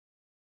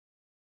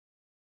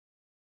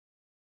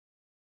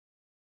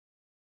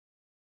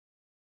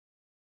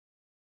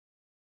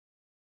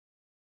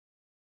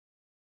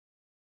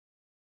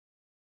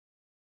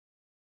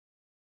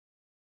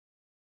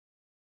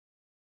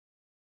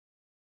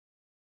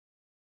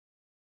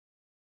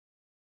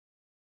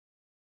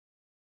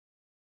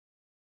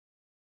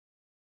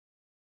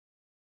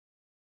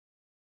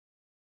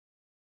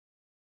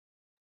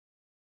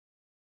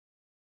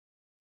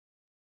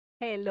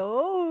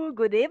Hello,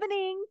 good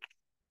evening.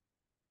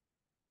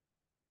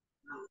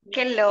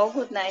 Hello,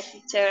 good night,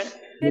 teacher.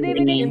 Good Good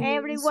evening, evening.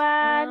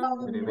 everyone.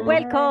 Good evening.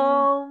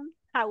 Welcome.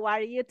 How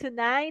are you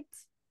tonight?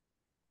 Is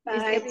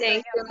Bye, everybody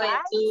thank you, all my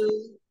right?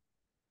 too.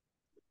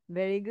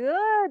 Very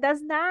good.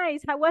 That's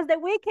nice. How was the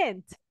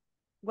weekend?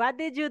 What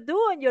did you do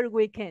on your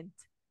weekend?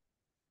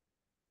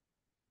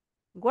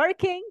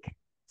 Working?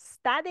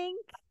 Studying?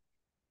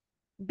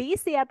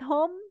 Busy at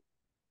home?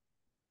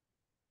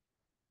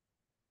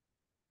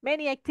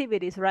 Many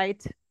activities,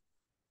 right?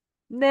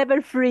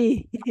 Never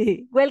free.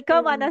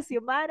 Welcome, Ana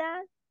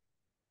Xiomara,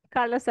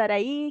 Carlos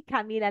Araí,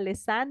 Camila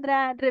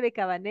Alessandra,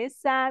 Rebeca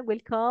Vanessa.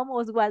 Welcome,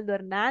 Oswaldo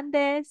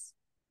Hernández,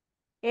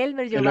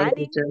 Elmer Hello,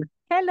 Giovanni. teacher.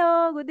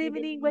 Hello, good Good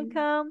evening. evening.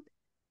 Welcome.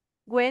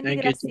 Wendy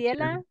Thank you, teacher.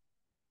 Graciela.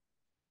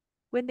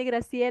 Wendy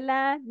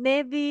Graciela.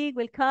 Nevi,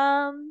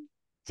 welcome.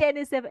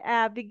 Genevieve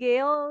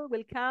Abigail,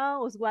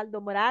 welcome.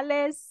 Oswaldo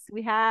Morales.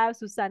 We have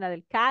Susana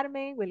del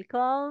Carmen,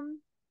 welcome.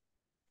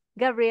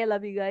 Gabriela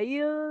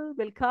Abigail,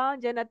 welcome.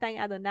 Jonathan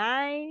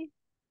Adonai.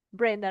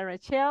 Brenda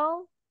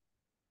Rachel.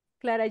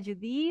 Clara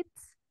Judith.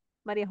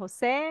 Maria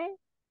Jose.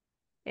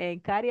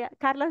 And Karen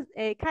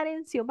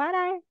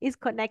Xiomara is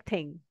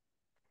connecting.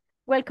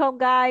 Welcome,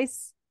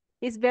 guys.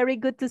 It's very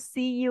good to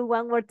see you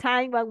one more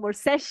time, one more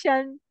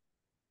session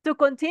to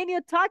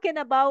continue talking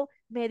about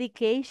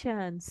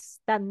medications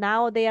that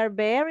now they are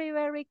very,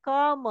 very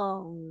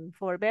common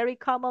for very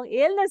common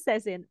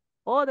illnesses and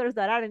others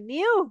that are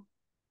new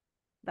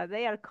that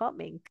they are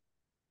coming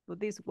to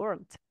this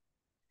world.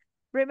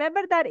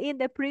 Remember that in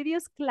the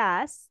previous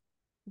class,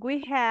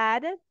 we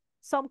had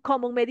some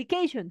common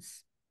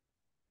medications.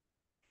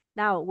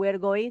 Now we're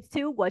going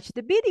to watch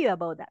the video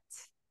about that.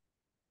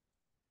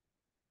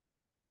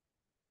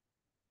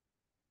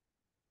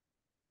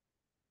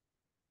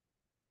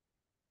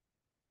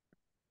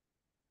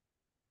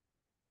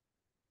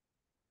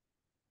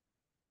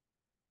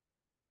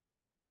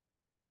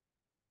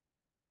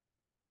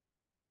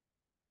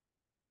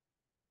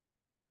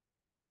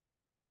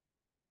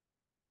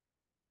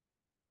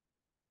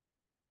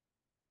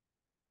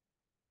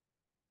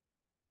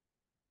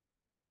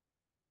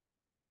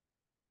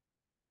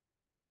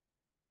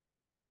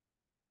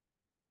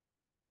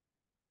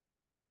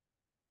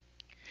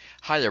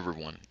 Hi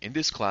everyone, in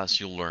this class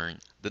you'll learn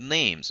the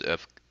names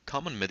of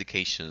common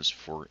medications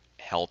for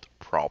health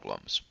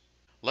problems.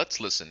 Let's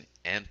listen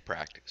and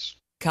practice.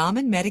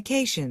 Common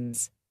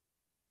medications.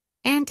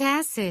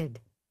 Antacid,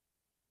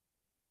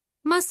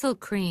 muscle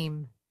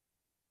cream,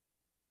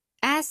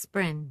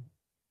 aspirin,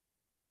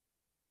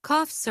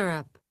 cough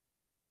syrup,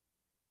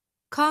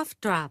 cough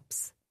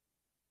drops,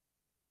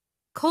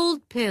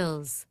 cold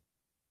pills,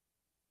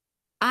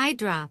 eye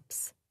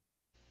drops.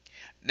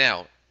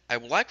 Now, I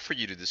would like for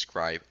you to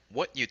describe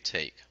what you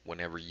take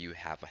whenever you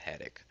have a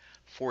headache.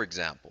 For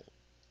example,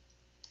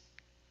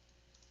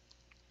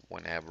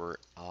 whenever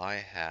I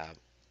have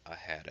a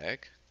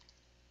headache,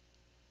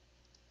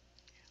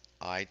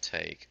 I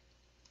take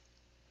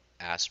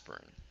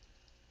aspirin.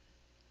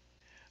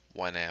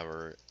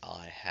 Whenever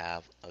I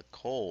have a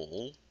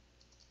cold,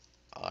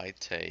 I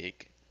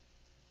take.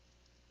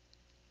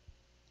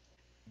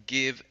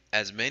 Give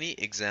as many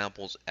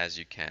examples as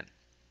you can.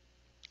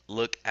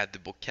 Look at the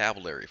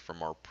vocabulary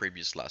from our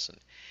previous lesson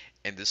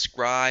and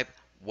describe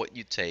what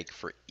you take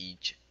for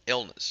each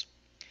illness.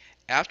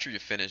 After you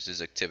finish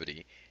this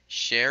activity,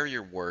 share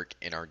your work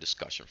in our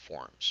discussion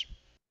forums.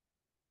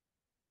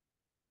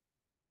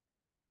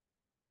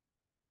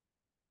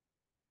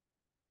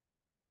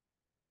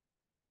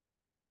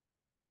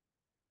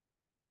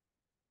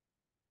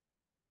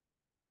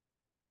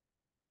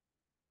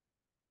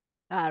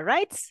 All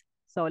right,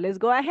 so let's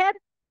go ahead.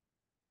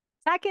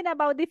 Talking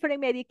about different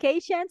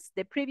medications,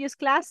 the previous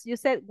class, you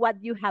said what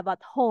you have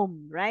at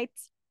home, right?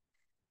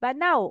 But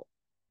now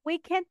we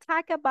can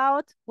talk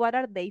about what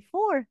are they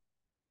for.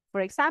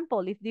 For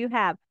example, if you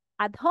have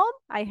at home,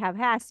 I have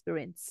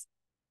aspirins.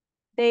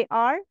 They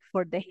are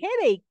for the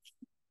headache.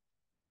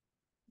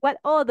 What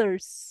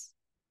others?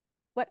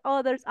 What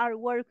others are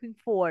working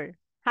for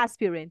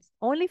aspirins?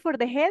 Only for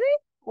the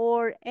headache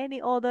or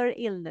any other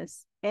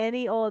illness,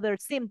 any other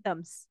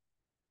symptoms?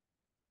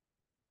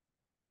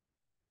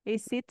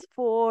 Is it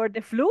for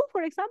the flu,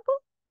 for example?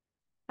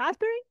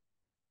 Aspirin?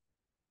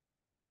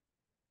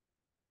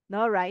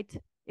 No, right.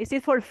 Is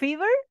it for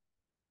fever?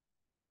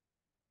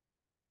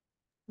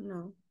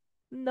 No.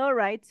 No,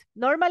 right.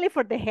 Normally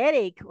for the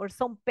headache or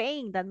some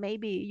pain that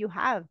maybe you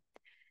have.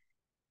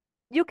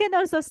 You can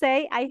also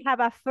say, I have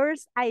a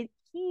first aid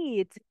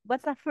kit.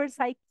 What's a first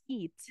aid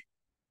kit?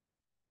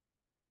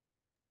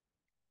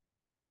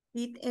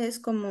 Kit es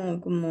como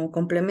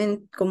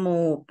complemento,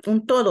 como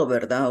un todo,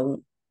 ¿verdad?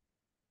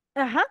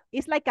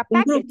 It's like a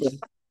Un package.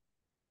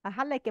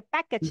 grupo. Like a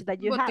package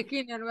that you have.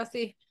 Botiquín, algo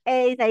así.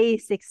 It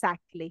is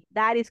exactly.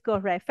 That is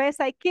correct.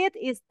 First aid kit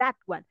is that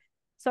one.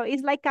 So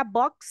it's like a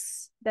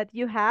box that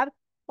you have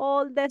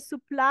all the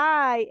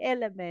supply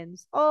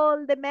elements,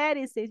 all the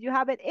medicines, you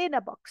have it in a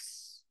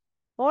box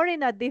or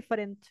in a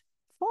different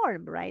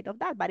form, right, of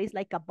that, but it's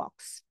like a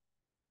box.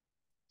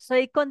 So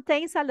it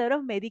contains a lot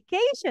of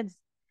medications.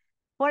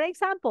 For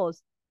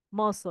examples,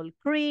 muscle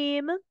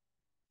cream,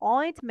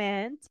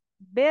 ointment,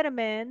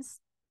 vitamins,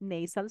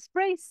 nasal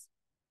sprays.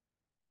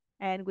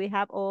 And we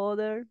have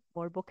other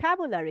more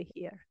vocabulary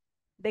here.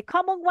 The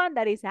common one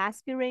that is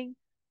aspirin.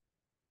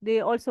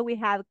 Also we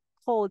have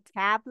cold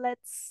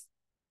tablets,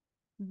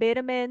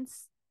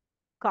 vitamins,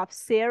 cough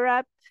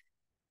syrup,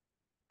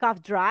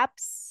 cough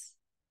drops,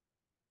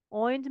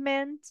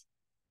 ointment,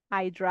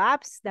 eye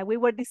drops that we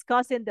were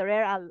discussing.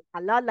 There are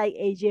a lot like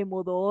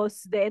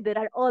HMO2. Then there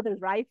are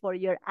others, right, for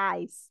your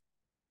eyes.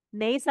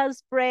 Nasal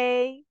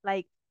spray,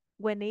 like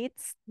when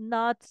it's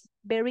not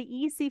very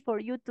easy for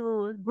you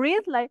to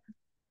breathe, like,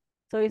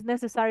 so it's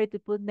necessary to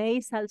put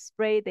nasal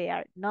spray. They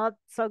are not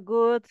so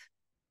good.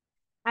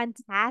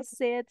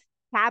 Antacid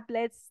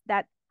tablets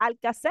that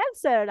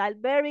Alka-Seltzer are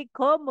very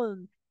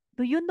common.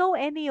 Do you know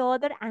any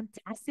other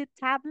antacid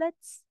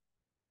tablets?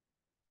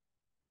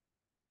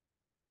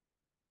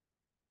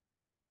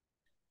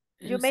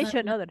 You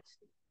mentioned others.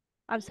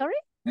 I'm sorry?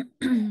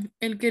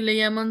 El que le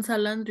llaman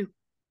salandrio.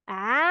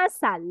 Ah,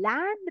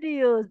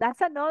 Salandrius.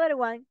 That's another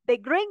one. The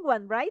green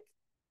one, right?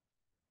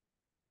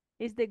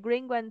 Is the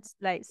green ones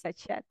like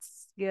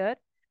sachets? Good.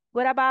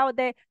 What about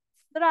the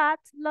throat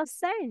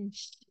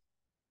lozenge?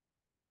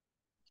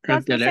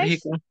 Throat lozenge?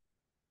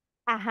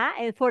 Antialérgico.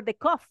 And for the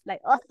cough,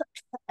 like,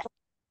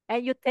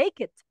 and you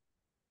take it.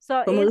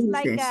 So Como it's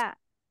like dulces.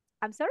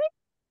 I'm sorry?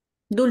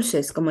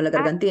 Dulces, como las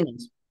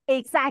gargantinas.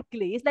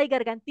 Exactly. It's like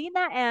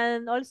gargantina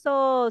and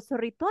also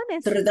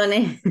sorritones.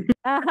 Sorritones.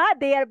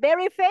 They are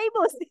very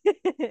famous.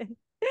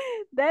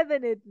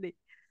 Definitely.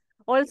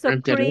 Also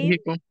cream,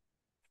 Antialérgico.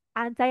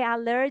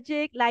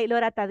 anti-allergic, like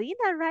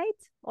loratadina,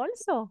 right?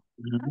 Also.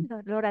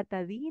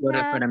 Loratadina,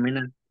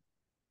 Lorazepam.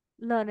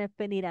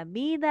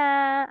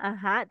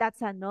 lorafeniramida.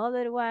 That's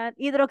another one.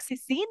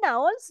 Hydroxyzina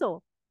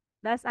also.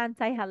 That's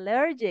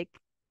anti-allergic.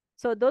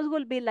 So those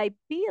will be like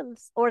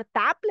pills or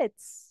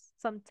tablets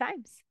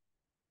sometimes.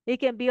 It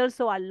can be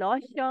also a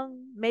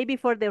lotion, maybe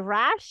for the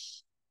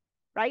rash,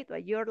 right?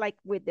 When you're like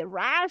with the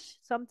rash,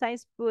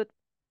 sometimes put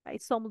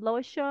like some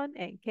lotion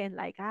and can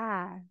like,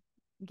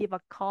 give a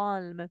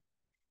calm.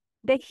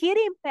 The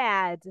heating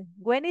pad.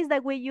 When is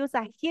that we use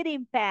a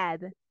heating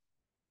pad?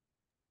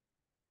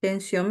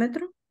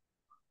 Tensiómetro.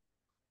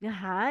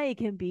 It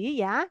can be,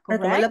 yeah, Para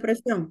tomar la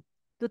correct. presión.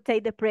 To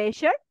take the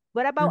pressure.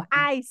 What about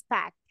ice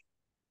pack?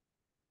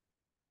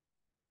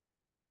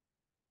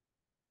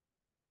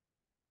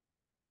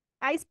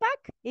 Ice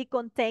pack, it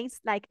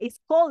contains like, it's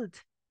cold.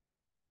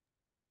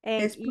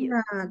 And Es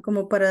para,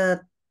 como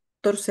para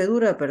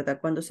torcedura, ¿verdad?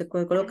 Cuando se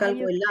coloca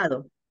algo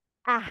helado.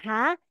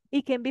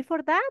 It can be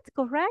for that,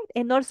 correct?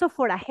 And also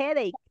for a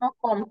headache. No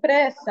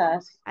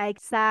compresas.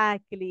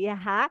 Exactly,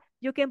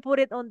 You can put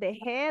it on the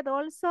head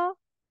also,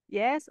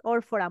 yes,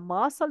 or for a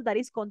muscle that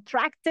is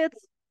contracted,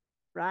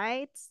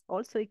 right?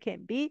 Also it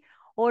can be,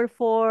 or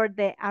for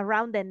the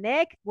around the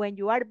neck when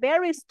you are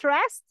very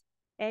stressed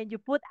and you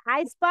put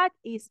ice pack,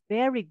 is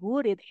very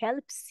good. It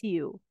helps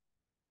you.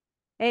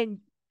 And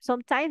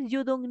sometimes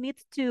you don't need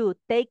to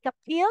take a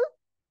pill,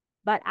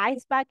 but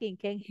ice packing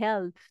can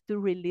help to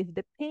relieve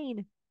the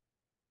pain.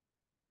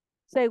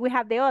 So we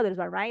have the others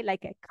one, right?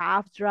 Like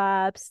cough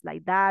drops,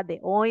 like that,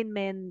 the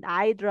ointment,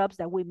 eye drops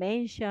that we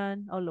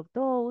mentioned, all of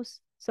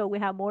those. So we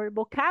have more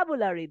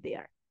vocabulary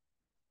there.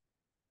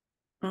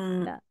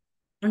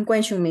 Un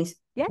question, Miss.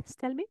 Yes,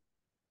 tell me.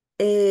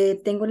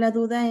 Tengo la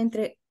duda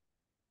entre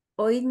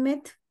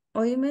ointment,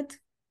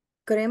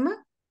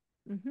 crema.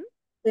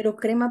 Pero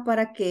crema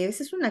 ¿para qué?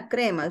 Esa es una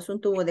crema, es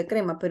un tubo de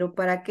crema, pero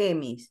 ¿para qué,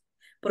 Miss?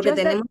 Porque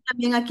tenemos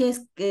también aquí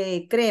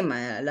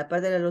crema, la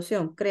parte de la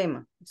loción,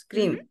 crema, es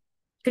cream.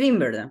 Cream,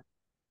 ¿verdad?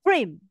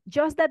 Cream.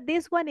 Just that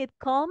this one, it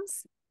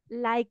comes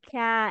like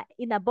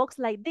in a box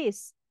like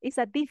this. It's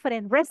a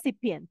different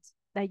recipient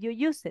that you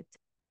use it.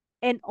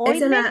 And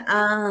ointment,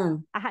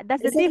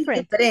 that's the esa es la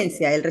difference.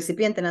 diferencia, el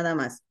recipiente nada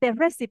más. The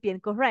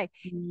recipient, correct.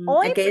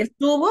 ¿Qué es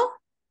tubo?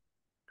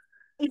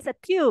 It's a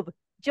tube.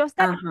 Just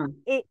that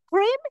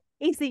cream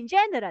is in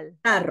general.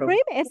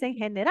 Cream es en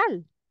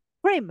general.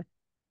 Cream.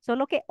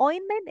 Solo que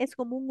ointment es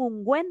como un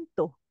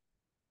ungüento.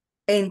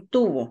 En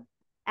tubo.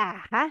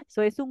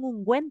 So es un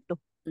ungüento.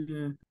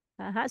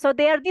 So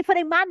there are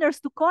different manners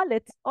to call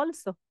it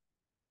also.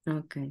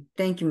 Okay,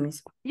 thank you,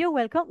 Miss. You're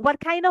welcome. What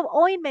kind of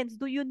ointments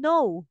do you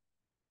know?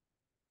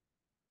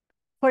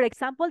 For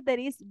example, there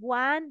is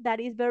one that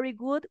is very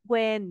good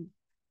when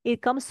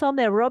it comes from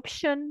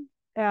eruption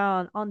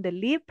on the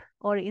lip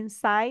or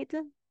inside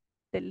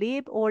the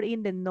lip or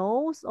in the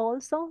nose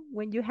also,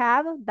 when you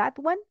have that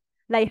one.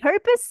 Like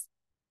herpes.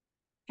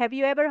 Have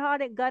you ever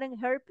gotten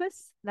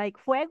herpes? Like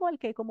fuego, el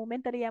que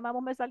comúnmente le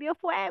llamamos, me salió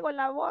fuego en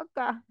la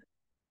boca.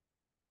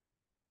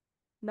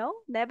 No,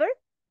 never?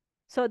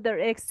 So there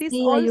exists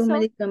also hay un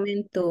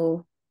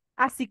medicamento.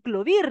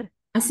 Aciclovir.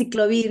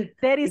 Aciclovir.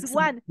 There is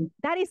one.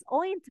 That is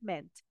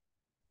ointment.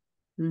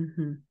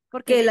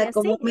 Porque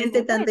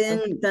comúnmente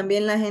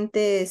también la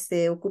gente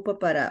se ocupa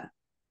para...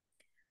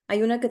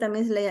 Hay una que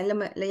también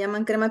le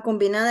llaman crema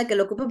combinada que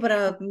lo ocupa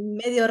para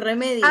medio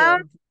remedio.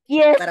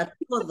 Yes. Para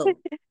todo.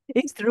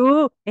 It's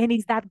true. And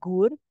is that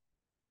good?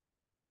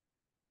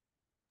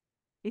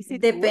 Is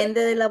it good?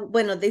 Depende de la,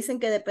 bueno, dicen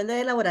que depende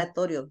del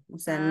laboratorio, o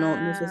sea, no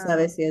se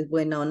sabe Ah, si es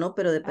buena o no,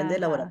 pero depende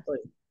del uh-huh.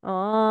 laboratorio.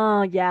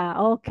 Oh, yeah.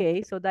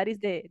 Okay. So that is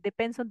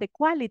depends on the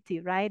quality,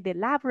 right? The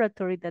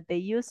laboratory that they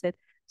use it.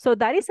 So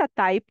that is a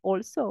type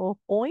also of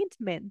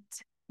ointment.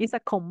 It's a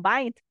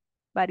combined,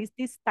 but it's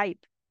this type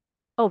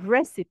of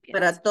recipient.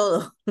 Para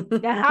todo.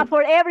 Yeah,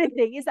 for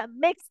everything. It's a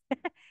mix.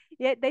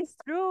 Yeah, that's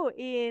true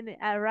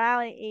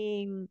around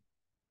in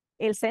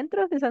el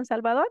centro de San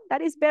Salvador.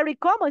 That is very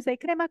common. It's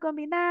like crema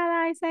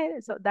combinada.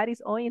 So that is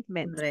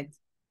ointment. Correct.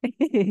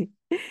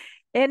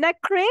 And a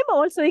cream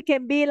also, it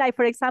can be like,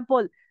 for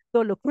example,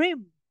 Dolo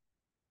cream.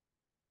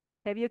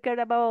 Have you heard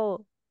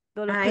about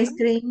Dolo Ice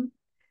cream.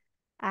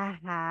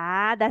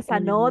 Aha, that's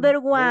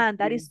another one.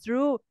 That is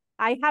true.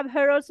 I have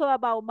heard also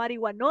about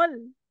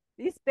marihuanol.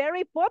 It's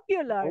very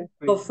popular.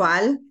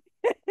 Cofal.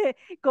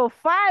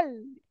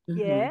 Cofal.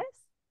 Yes,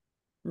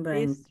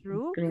 Right. it's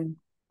true. Cream.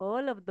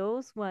 All of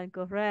those one,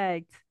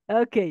 correct.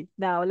 Okay,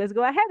 now let's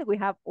go ahead. We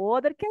have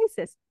other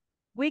cases.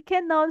 We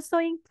can also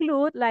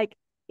include like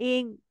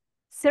in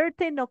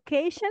certain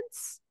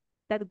occasions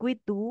that we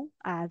do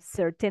a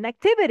certain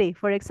activity.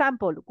 For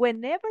example,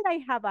 whenever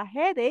I have a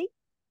headache,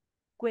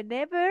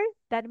 whenever,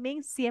 that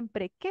means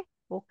siempre que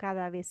o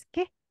cada vez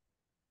que.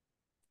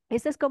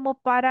 Eso es como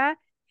para,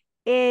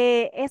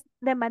 es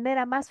de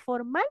manera más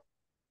formal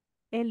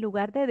en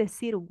lugar de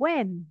decir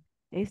when.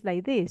 Es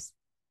like this.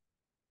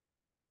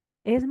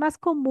 Es más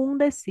común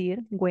decir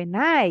when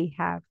I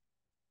have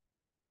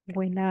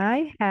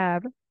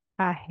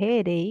a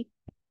headache.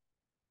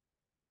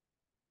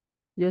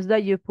 Just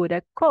that you put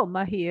a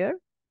comma here.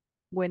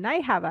 When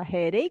I have a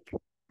headache,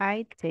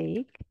 I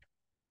take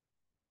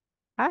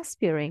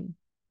aspirin.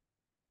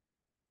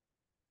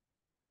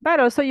 But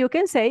also you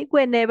can say,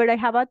 whenever I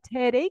have a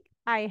headache,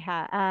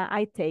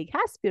 I take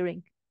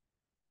aspirin.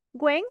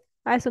 When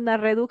es una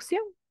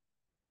reducción.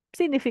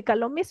 Significa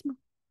lo mismo.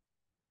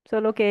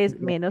 Solo que es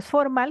menos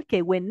formal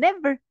que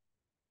whenever.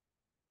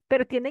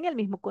 Pero tienen el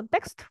mismo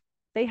contexto.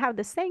 They have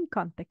the same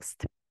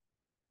context.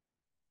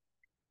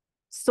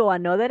 So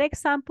another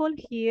example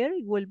here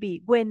will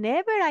be,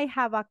 whenever I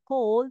have a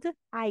cold,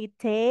 I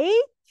take.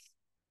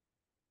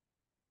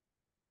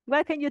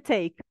 What can you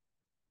take?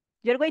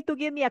 You're going to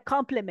give me a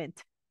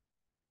compliment.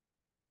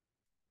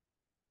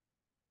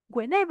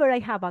 Whenever I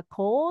have a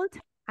cold,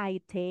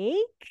 I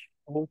take.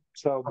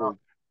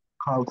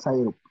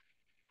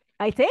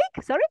 I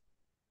take, sorry?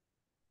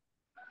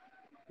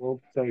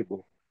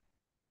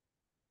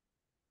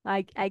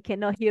 I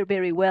cannot hear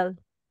very well.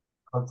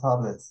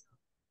 Tablets.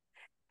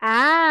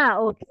 Ah,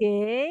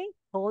 okay.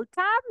 Cold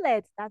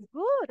tablets. That's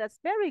good. That's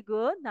very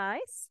good.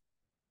 Nice.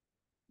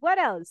 What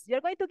else?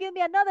 You're going to give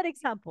me another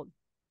example.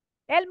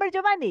 Elmer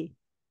Giovanni,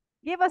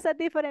 give us a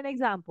different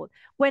example.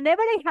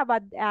 Whenever I have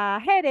a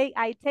headache,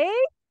 I take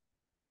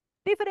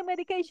different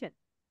medication.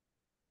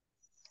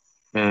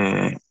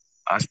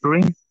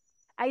 Aspirin.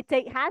 I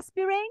take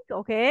aspirin.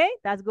 Okay,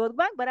 that's good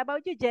one. What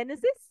about you,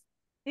 Genesis?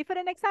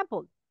 Different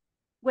example.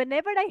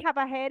 Whenever I have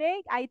a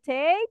headache, I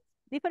take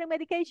different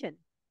medication.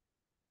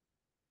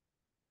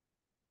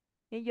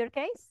 In your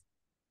case,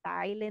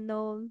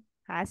 Tylenol,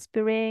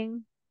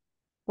 aspirin.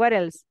 What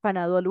else?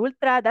 Panadol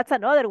Ultra. That's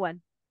another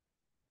one.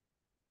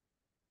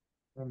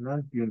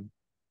 Enantium.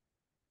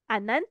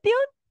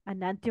 Anantium?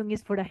 Anantium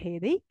is for a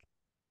headache?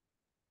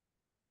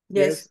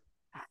 Yes.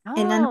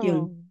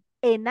 Enantium.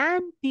 Oh,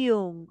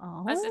 enantium.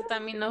 Oh,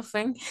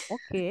 Acetaminophen.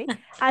 okay.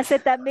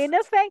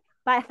 Acetaminophen.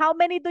 But how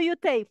many do you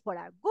take for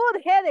a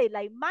good headache,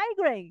 like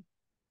migraine?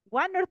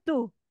 One or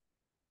two?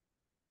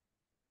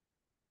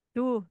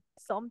 Two.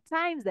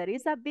 Sometimes there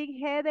is a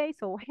big headache,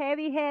 so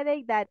heavy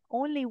headache that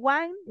only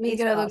one is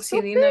not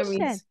Migradoxidina,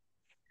 sufficient. miss.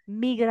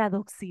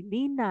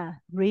 Migradoxidina,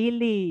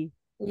 really?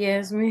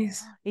 Yes,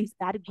 miss. Is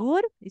that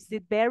good? Is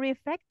it very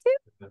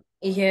effective?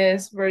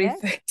 Yes, very Yes.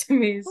 effective,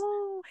 miss.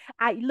 Oh,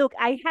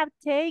 I have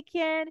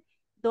taken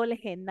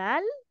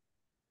Dolgenal.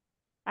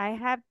 I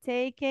have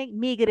taken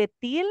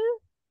Migretil.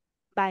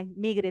 But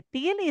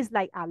Migretil is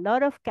like a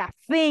lot of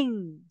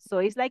caffeine. So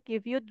it's like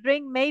if you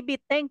drink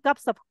maybe 10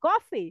 cups of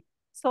coffee.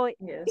 So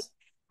Yes.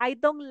 I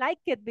don't like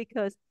it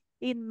because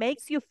it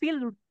makes you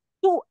feel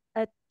too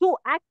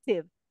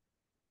active.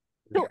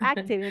 Too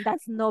active, and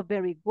that's not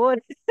very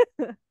good.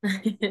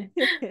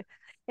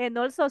 And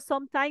also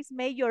sometimes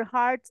make your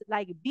heart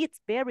like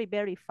beats very,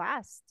 very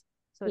fast.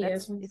 So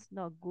Yes. it's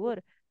not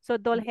good. So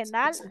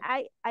Dolgenal,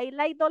 I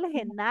like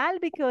Dolgenal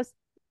because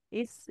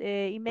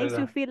it makes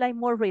you feel like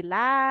more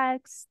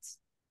relaxed.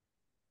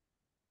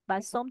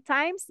 But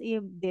sometimes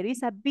if there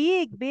is a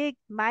big, big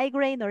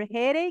migraine or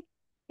headache,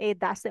 it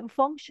doesn't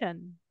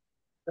function.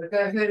 Not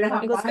good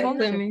Exactly,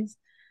 function. miss.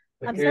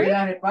 I'm sorry?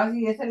 No,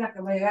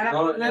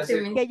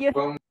 Can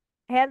you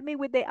help me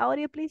with the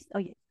audio, please? Oh,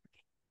 yeah.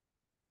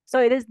 So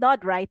it is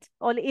not right.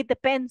 Only it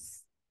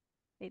depends.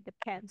 It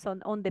depends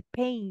on the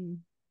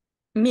pain.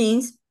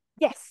 Means,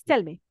 Yes,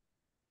 tell me.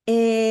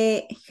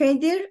 headache,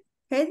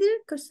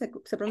 ¿se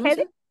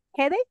pronuncia?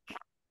 Headache?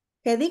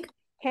 Headache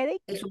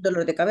Headache? es un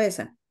dolor de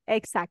cabeza.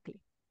 Exactly.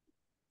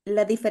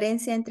 La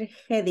diferencia entre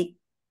headache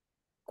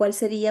 ¿Cuál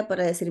sería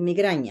para decir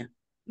migraña?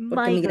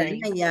 Porque migraña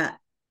Migraine.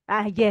 ya,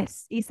 Ah,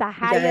 yes, it's a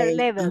ya higher es,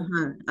 level.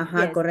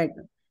 ajá, Yes.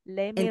 correcto.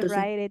 Let me Entonces,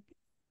 write it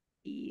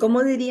here.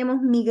 ¿cómo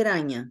diríamos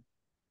migraña?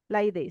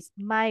 Like this,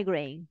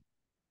 migraine.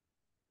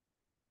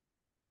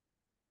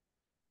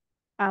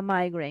 A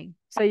migraine.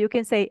 So you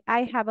can say,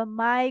 I have a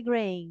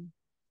migraine.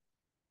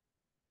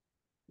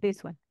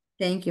 This one,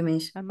 Thank you,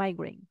 Miss. a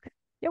migraine.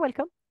 You're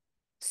welcome.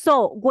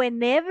 So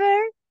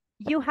whenever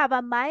you have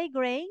a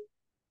migraine,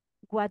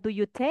 what do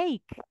you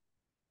take?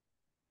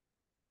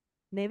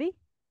 Nevi?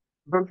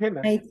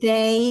 I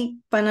take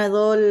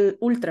Panadol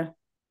Ultra.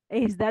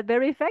 Is that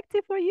very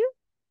effective for you?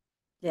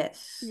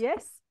 Yes.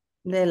 Yes.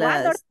 De One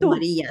or las two?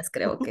 amarillas,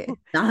 creo que.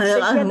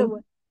 The yellow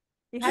one.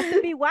 It has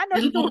to be one or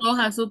Es la two.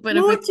 roja, súper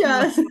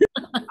efectiva. Muchas.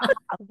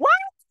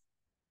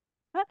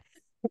 What?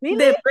 Really?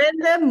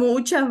 Depende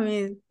muchas,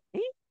 Miss. Eh?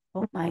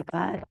 Oh my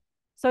God.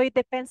 So it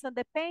depends on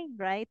the pain,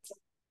 right?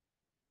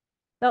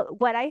 So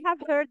what I have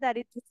heard that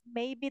it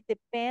maybe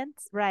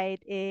depends,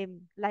 right?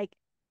 Like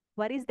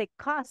what is the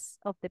cause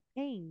of the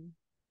pain?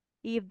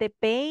 If the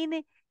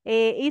pain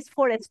is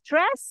for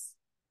stress,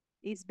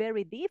 it's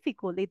very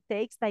difficult. It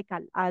takes like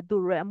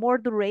a more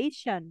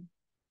duration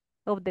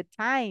of the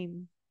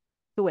time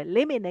to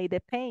eliminate the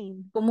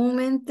pain.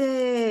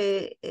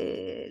 Comúnmente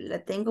la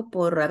tengo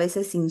por a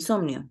veces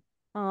insomnio.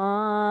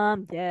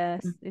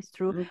 Yes, it's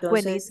true.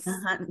 When Entonces, it's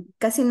ajá,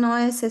 casi no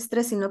es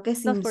estrés, sino que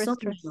es not for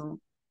stress. insomnio.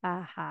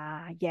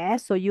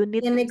 Yes, so you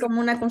need Tiene como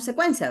una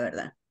consecuencia,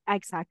 ¿verdad?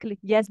 exactly.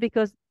 Yes,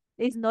 because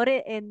it's not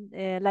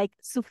like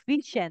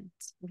sufficient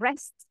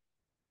rest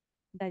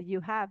that you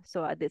have.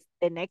 So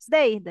the next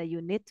day that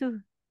you need to,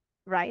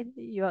 right?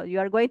 You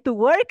are going to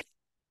work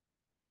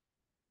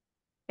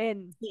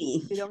and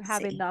Sí, you don't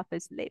have sí. enough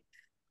sleep.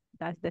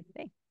 That's the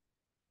thing.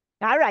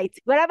 All right.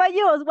 What about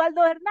you,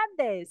 Oswaldo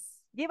Hernandez?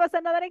 Give us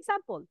another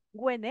example.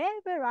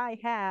 Whenever I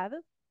have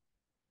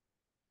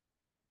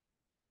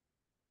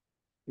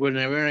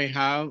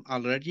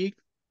allergic,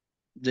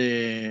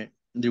 the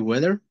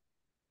weather,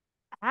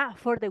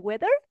 for the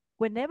weather,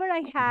 whenever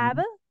I have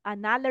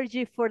an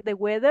allergy for the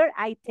weather,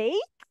 I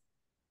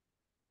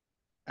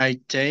I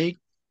take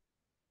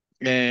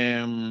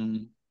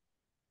um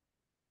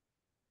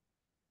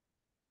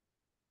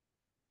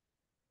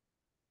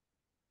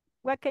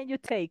what can you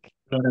take?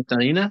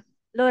 loratadina.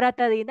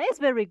 Loratadina is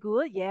very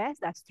good. Yes,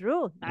 that's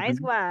true. Nice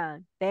Mhm.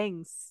 one.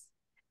 Thanks.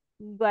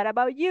 What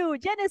about you,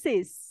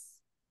 Genesis?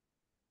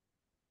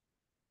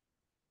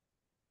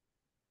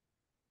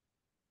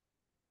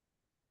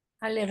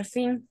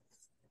 Alerfín.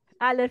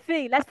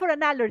 Allergy. That's for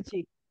an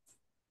allergy.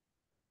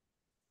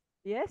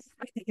 Yes.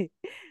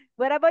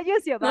 What about you, No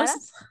Xiomara?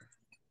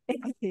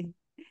 sé.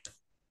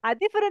 A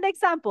different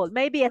example.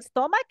 Maybe a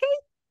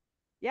stomachache.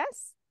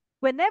 Yes.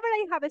 Whenever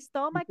I have a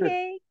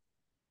stomachache.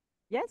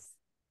 Yes.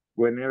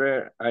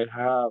 Whenever I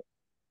have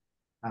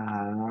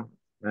uh,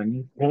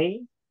 any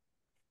pain,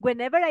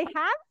 Whenever I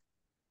have.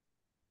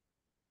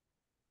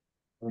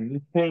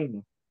 en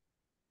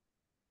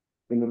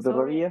la Sorry.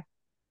 rodilla,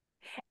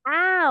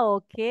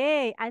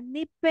 Okay. A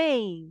knee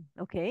pain.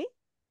 Okay.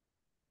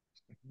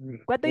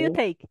 What do you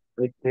take?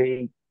 I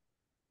take,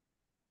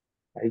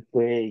 I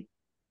take,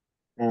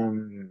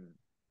 um,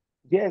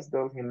 yes, the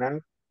original,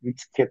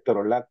 it's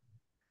ketorolac.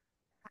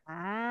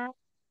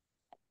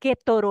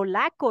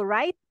 Ketorolaco,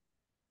 right?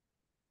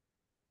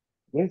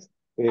 Yes,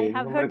 I el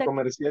have heard nombre that.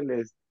 comercial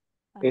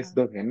es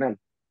Dolgenal.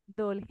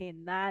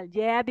 Dolgenal.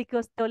 Yeah,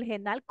 because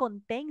Dolgenal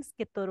contains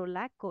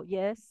ketorolaco.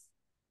 Yes,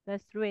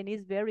 that's true. And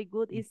it's very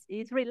good.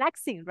 It's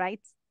relaxing,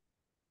 right?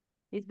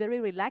 It's very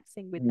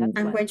relaxing with that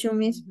And one. question,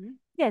 Miss,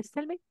 Yes,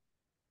 tell me.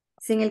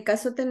 si en el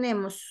caso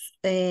tenemos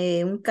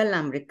un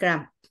calambre,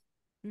 cramp,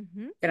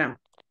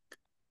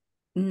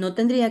 no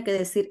tendría que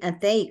decir a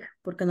take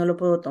porque no lo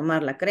puedo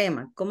tomar la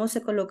crema. ¿Cómo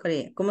se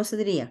colocaría? ¿Cómo se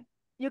diría?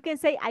 You can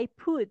say I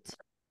put.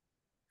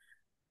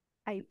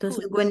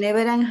 Entonces,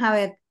 whenever I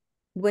have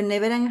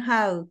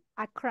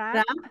A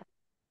cramp. cramp,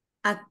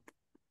 I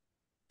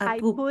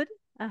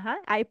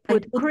I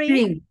put cream.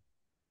 cream.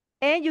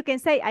 And you can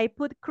say I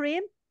put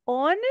cream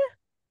on.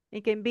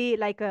 It can be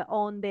like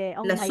on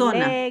La my zona.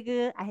 leg.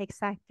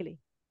 Exactly.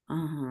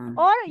 Ajá.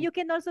 Or you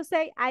can also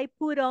say I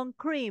put on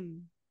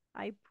cream.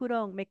 I put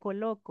on, me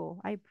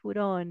coloco. I put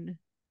on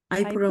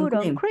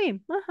cream.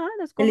 cream.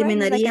 That's correct. It's like a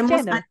Eliminaríamos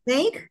general. a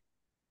take.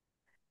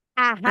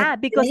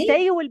 Because take.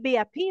 they will be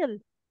a pill.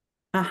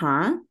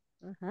 Ajá.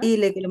 Y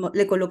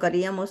le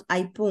colocaríamos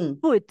I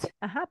put.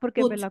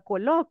 Porque me la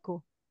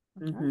coloco.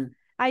 Ujú.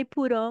 I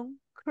put on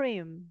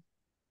cream.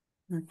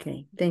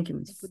 Okay, thank you,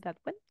 Miss. Put that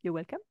one. You're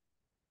welcome.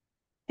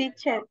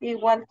 Teacher,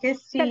 igual que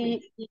si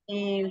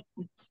en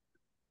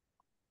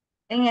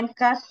el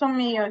caso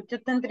mío yo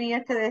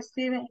tendría que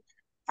decir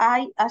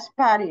I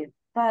aspire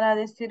para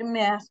decir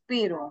me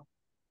aspiro.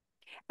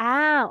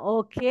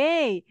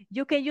 Okay.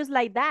 You can use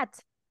like that.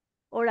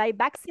 Or I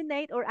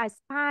vaccinate or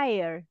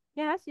aspire.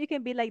 Yes, you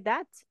can be like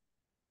that.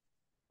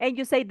 And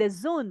you say the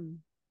zone.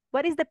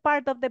 What is the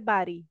part of the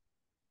body?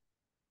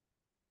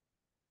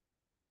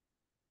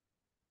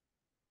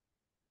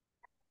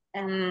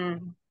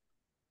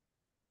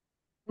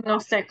 no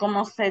sé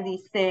cómo se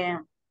dice.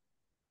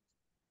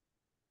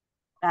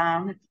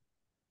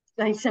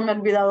 Ahí se me ha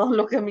olvidado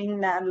lo que me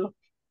inhalo.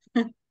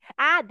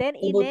 Then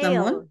 ¿El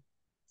butamol? inhale.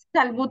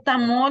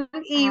 Salbutamol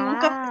y un Ah.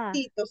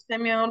 cafecito. Se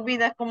me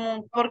olvida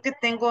como porque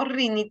tengo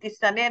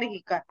rinitis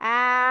alérgica.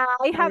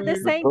 I have the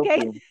same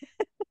case. Propio.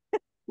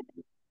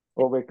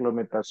 O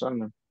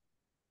beclometasona.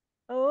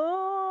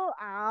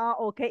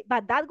 Okay.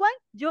 But that one,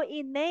 you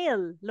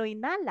inhale, lo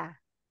inhala.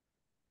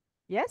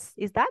 Yes,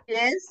 is that?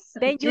 Yes,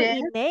 Then you yes.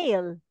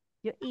 inhale.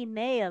 You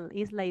inhale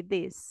is like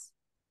this.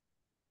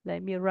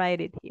 Let me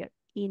write it here.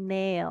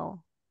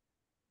 Inhale.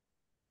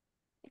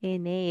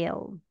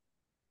 Inhale.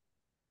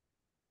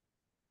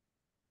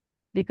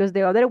 Because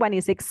the other one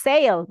is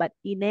exhale, but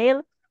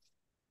inhale,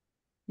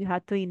 you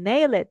have to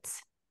inhale it.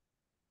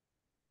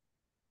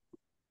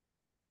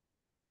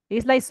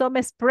 It's like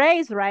some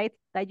sprays, right?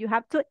 That you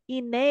have to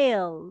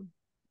inhale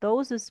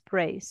those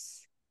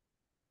sprays.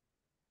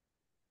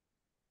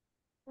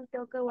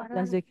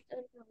 That's the...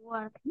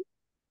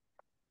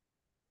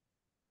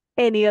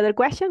 Any other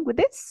question with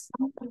this?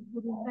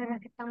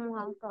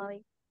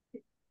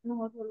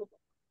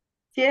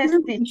 Yes,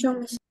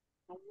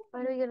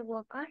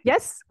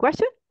 Yes,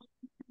 question?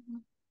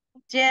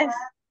 yes.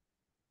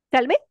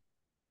 Tell me.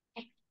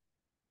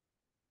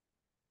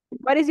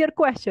 What is your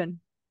question?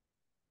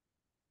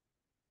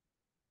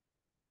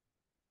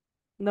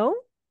 No?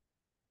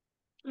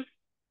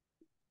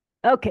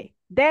 Okay,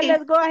 then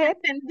let's go ahead.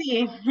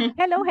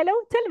 Hello,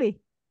 tell me.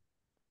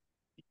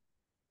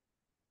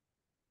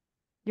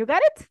 You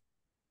got it?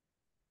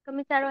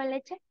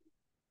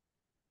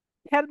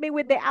 Help me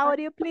with the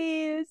audio,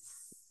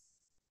 please.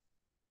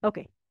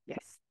 Okay,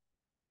 yes.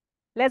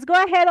 Let's go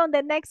ahead on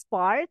the next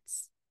part.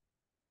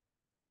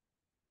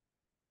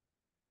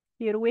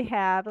 Here we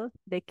have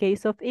the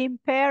case of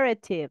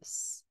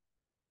imperatives.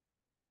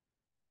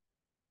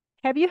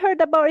 Have you heard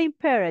about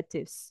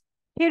imperatives?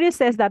 Here it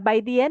says that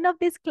by the end of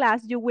this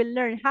class, you will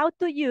learn how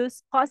to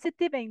use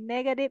positive and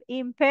negative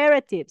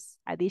imperatives.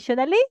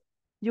 Additionally,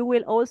 you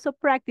will also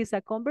practice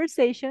a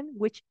conversation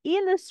which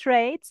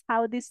illustrates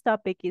how this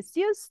topic is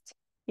used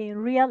in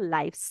real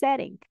life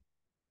setting.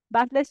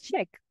 But let's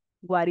check.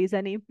 What is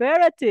an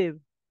imperative?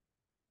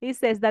 It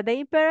says that the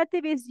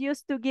imperative is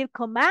used to give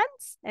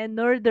commands and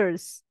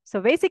orders. So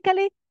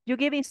basically, you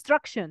give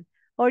instruction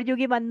or you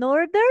give an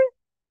order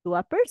to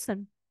a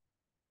person.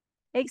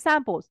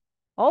 Examples: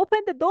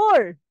 open the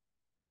door,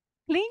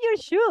 clean your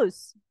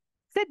shoes,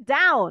 sit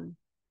down,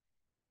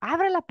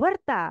 abre la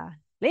puerta,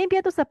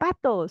 limpia tus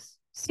zapatos,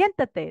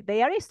 siéntate.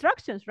 They are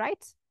instructions,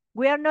 right?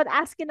 We are not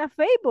asking a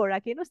favor.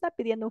 Aquí no está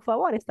pidiendo un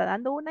favor, está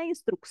dando una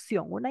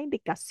instrucción, una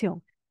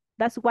indicación.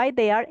 That's why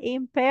they are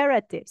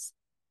imperatives.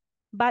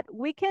 But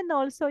we can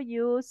also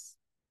use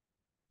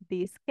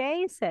these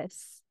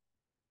cases.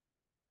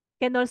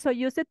 Can also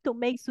use it to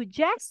make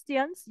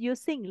suggestions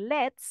using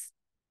let's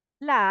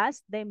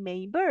plus the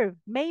main verb.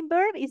 Main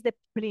verb is the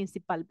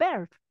principal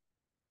verb.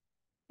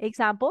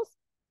 Examples: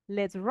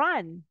 let's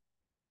run,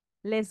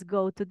 let's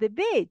go to the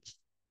beach,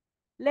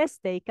 let's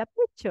take a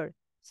picture.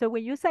 So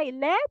when you say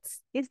let's,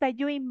 it's that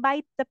you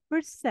invite the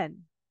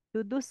person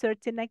to do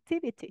certain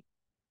activity.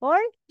 Or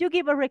you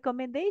give a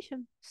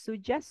recommendation,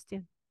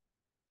 suggestion.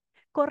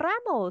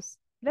 Corramos,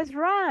 let's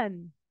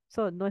run.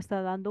 So no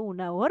está dando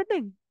una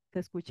orden. Se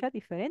escucha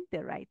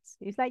diferente, right?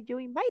 It's like you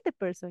invite the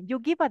person, you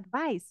give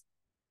advice.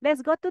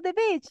 Let's go to the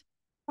beach.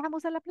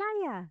 Vamos a la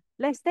playa.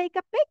 Let's take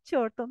a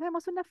picture.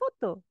 Tomemos una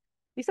foto.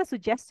 It's a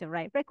suggestion,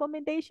 right?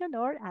 Recommendation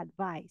or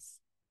advice.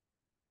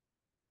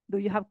 Do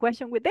you have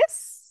question with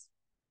this?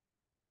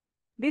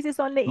 This is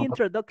only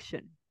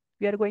introduction.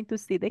 We are going to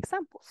see the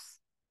examples.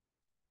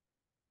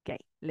 Okay,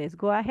 let's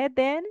go ahead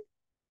then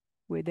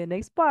with the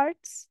next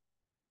parts.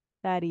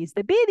 That is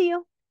the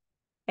video.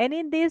 And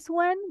in this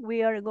one,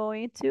 we are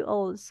going to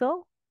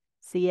also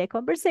see a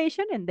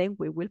conversation and then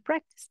we will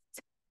practice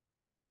it.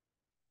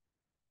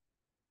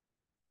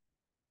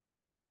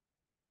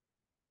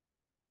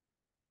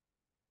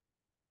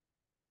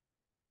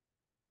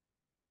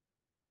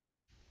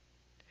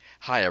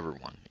 Hi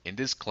everyone, in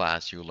this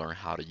class you'll learn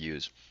how to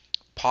use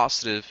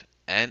positive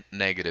and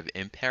negative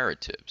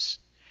imperatives.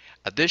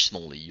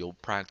 Additionally, you'll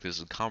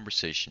practice a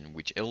conversation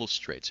which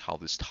illustrates how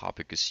this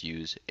topic is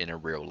used in a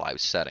real life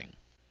setting.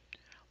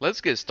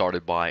 Let's get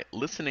started by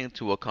listening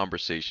to a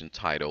conversation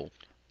titled,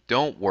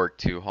 "Don't Work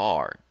Too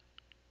Hard."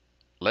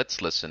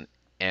 Let's listen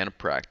and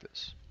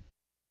practice.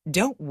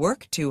 Don't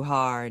work too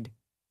hard.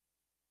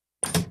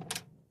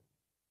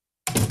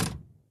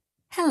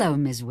 Hello,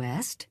 Ms.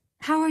 West.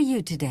 How are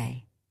you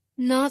today?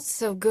 Not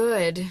so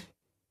good.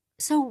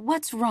 So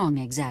what's wrong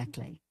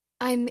exactly?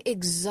 I'm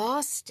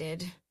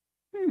exhausted.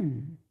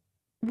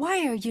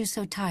 Why are you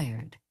so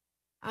tired?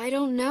 I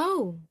don't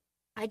know.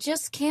 I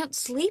just can't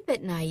sleep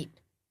at night.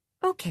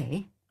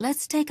 Okay,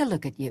 let's take a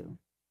look at you.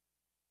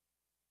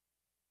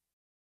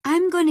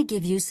 I'm going to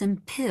give you some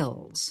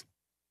pills.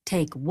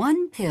 Take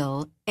one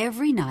pill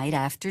every night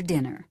after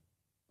dinner.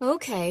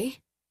 Okay.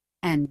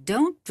 And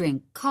don't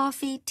drink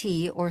coffee,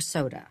 tea, or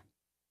soda.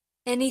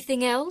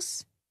 Anything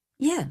else?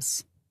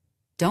 Yes.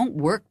 Don't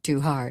work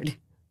too hard.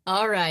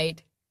 All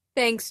right.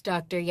 Thanks,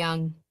 Dr.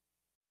 Young.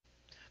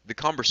 The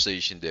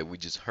conversation that we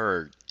just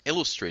heard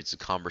illustrates the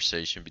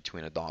conversation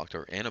between a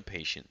doctor and a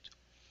patient.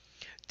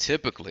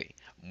 Typically,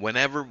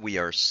 whenever we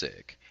are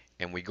sick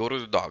and we go to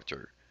the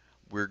doctor,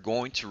 we're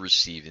going to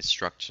receive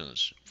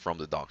instructions from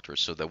the doctor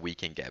so that we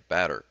can get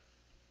better.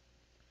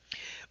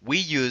 We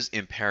use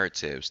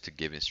imperatives to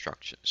give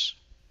instructions.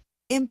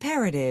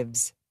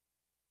 Imperatives.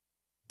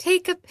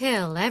 Take a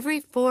pill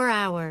every 4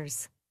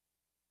 hours.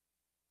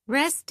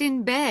 Rest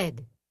in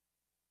bed.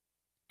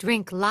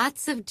 Drink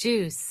lots of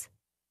juice.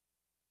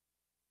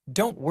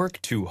 Don't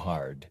work too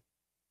hard.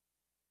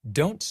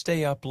 Don't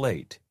stay up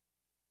late.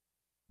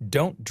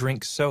 Don't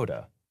drink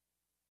soda.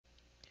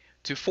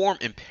 To form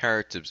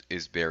imperatives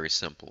is very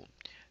simple.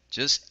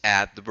 Just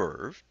add the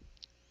verb.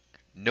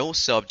 No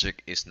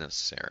subject is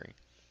necessary.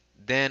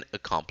 Then a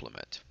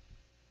complement.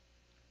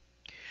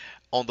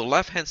 On the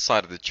left-hand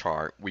side of the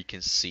chart, we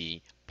can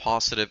see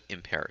positive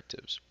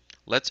imperatives.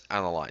 Let's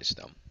analyze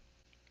them.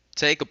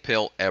 Take a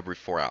pill every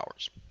 4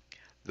 hours.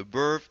 The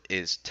verb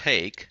is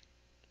take.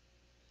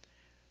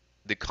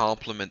 The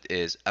complement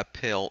is a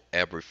pill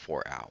every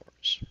 4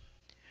 hours.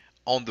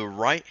 On the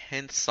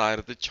right-hand side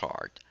of the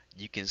chart,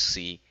 you can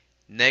see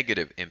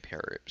negative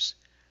imperatives.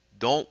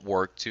 Don't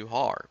work too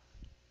hard.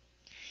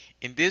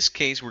 In this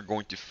case, we're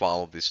going to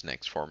follow this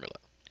next formula.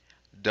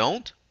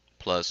 Don't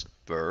plus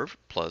verb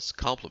plus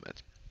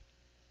complement.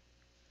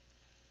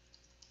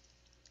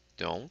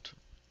 Don't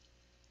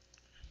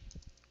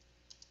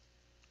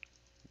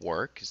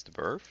work is the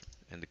verb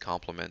and the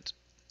complement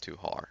too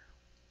hard.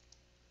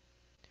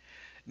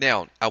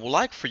 Now, I would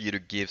like for you to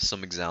give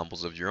some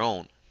examples of your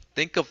own.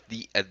 Think of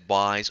the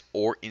advice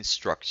or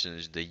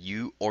instructions that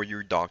you or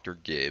your doctor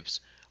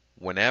gives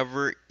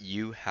whenever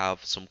you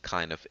have some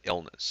kind of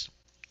illness.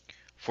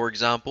 For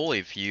example,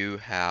 if you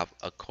have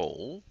a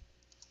cold,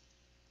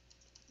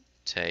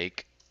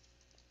 take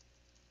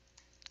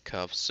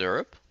cough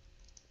syrup.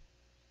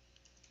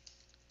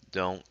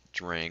 Don't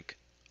drink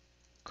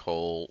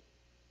cold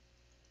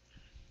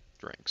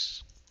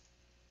drinks.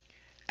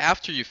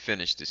 After you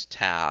finish this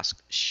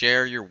task,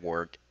 share your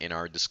work in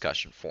our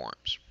discussion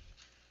forums.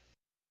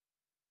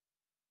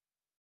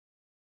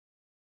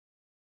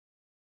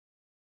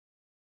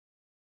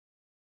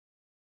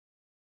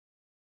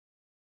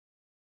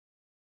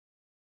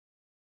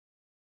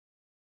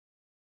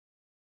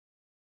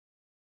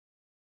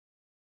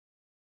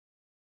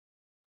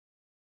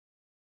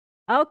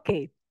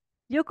 Okay,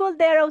 you could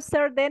there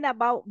observe then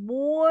about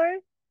more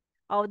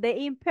of the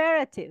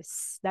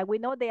imperatives that we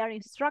know they are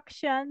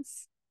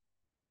instructions.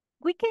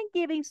 We can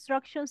give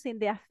instructions in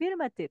the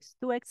affirmatives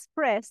to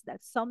express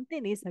that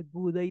something is a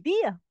good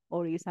idea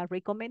or is a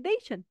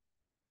recommendation.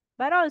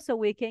 But also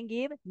we can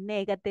give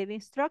negative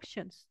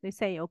instructions. They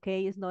say,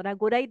 okay, it's not a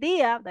good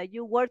idea that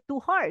you work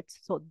too hard.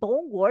 So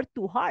don't work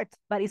too hard.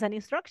 But it's an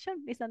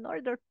instruction, it's an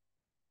order.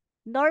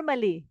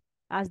 Normally,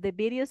 as the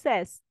video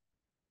says,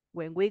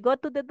 when we go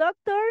to the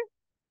doctor,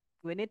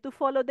 we need to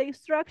follow the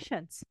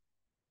instructions.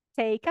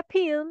 Take a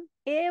pill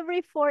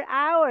every 4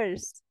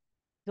 hours.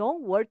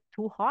 Don't work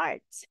too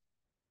hard.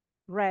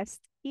 Rest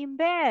in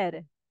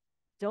bed.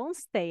 Don't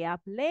stay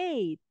up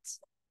late.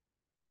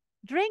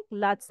 Drink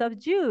lots of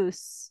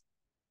juice.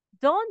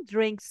 Don't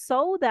drink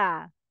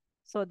soda.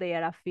 So they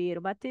are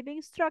affirmative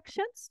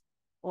instructions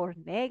or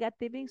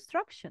negative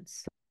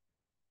instructions.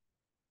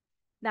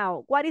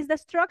 Now, what is the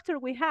structure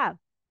we have?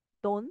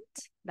 Don't,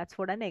 that's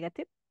for the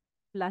negative,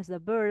 plus the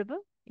verb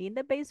in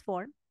the base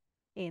form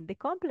and the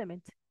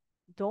complement.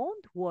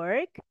 Don't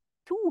work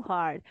too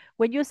hard.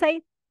 When you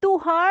say too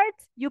hard,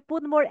 you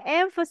put more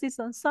emphasis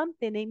on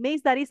something. It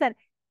means that it's an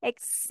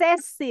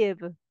excessive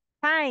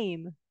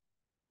time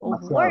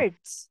of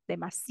words.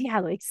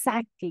 Demasiado,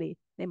 exactly.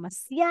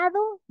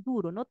 Demasiado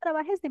duro. No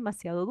trabajes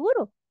demasiado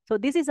duro. So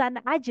this is an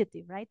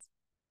adjective, right?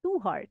 Too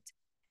hard.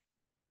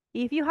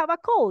 If you have a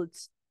cold,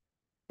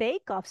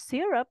 take cough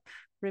syrup.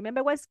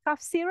 Remember what's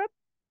cough syrup?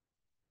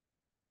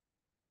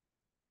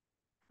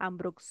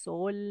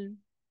 Ambroxol,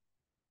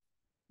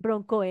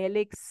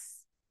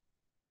 Bronchoelix,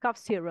 cough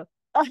syrup.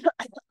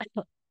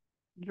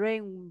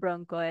 Drink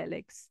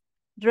Bronchoelix.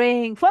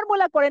 Drink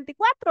Formula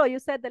 44. You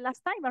said the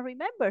last time, I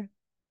remember.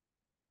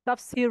 Cough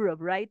syrup,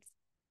 right?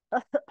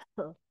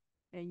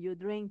 And you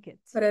drink it.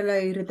 Para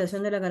la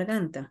irritación de la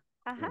garganta.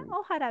 Ajá,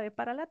 o jarabe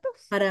para la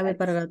tos. Jarabe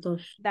para la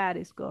tos. That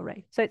is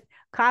correct. So it's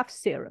cough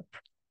syrup.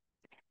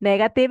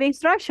 Negative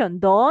instruction,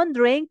 don't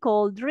drink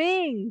cold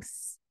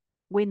drinks.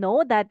 We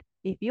know that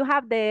if you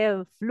have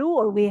the flu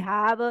or we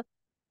have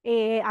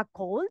a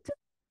cold,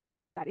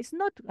 that is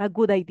not a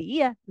good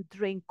idea to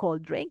drink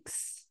cold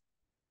drinks.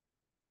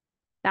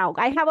 Now,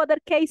 I have other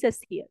cases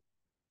here.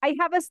 I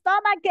have a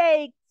stomach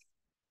ache.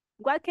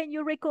 What can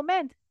you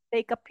recommend?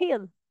 Take a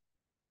pill.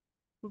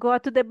 Go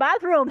to the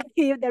bathroom.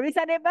 If there is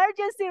an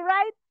emergency,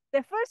 right?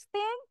 The first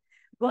thing,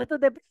 go to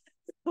the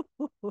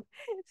bathroom.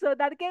 So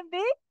that can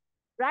be,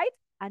 right?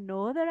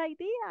 Another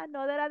idea,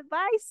 another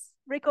advice,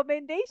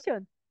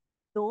 recommendation.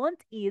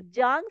 Don't eat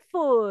junk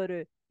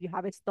food. You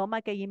have a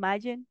stomach, I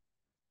imagine.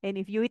 And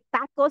if you eat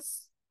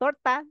tacos,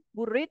 torta,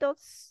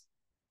 burritos,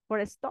 for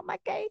a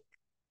stomachache?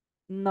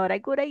 Not a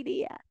good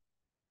idea.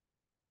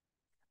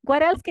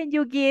 What else can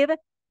you give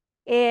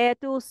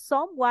to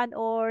someone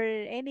or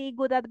any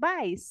good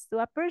advice to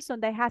a person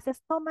that has a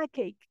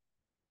stomachache?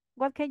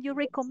 What can you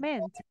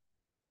recommend?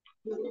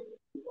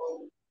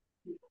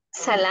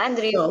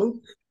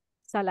 Salandrius.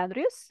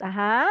 Salandrius?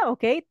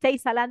 Okay.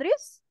 Take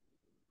Salandrius.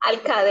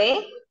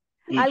 Alcade.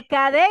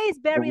 Alcade is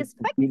very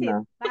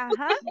effective.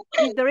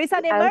 If there is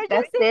an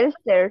emergency.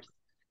 Alka-Seltzer.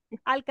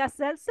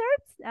 Alka-Seltzer.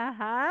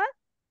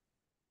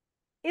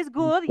 It's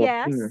good,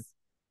 yes.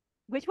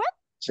 Which one?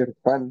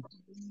 Sertal.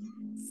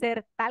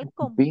 Sertal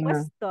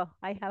compuesto,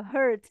 I have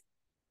heard.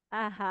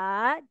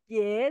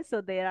 Yes,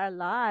 so there are a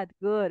lot.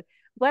 Good.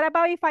 What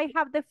about if I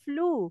have the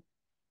flu?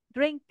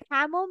 Drink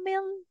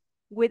chamomile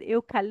with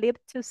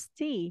eucalyptus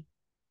tea.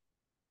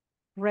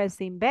 Rest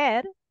in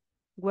bed.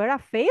 Wear a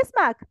face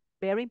mask.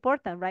 Very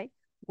important, right?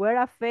 Wear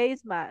a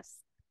face mask.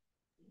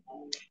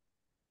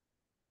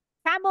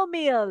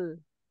 Chamomile.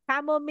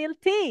 Chamomile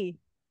tea.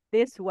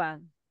 This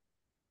one.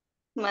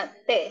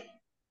 Té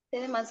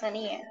de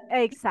manzanilla.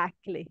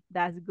 Exactly.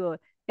 That's good.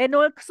 And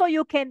also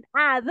you can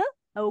add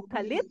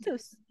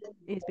eucalyptus.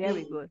 It's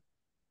very good.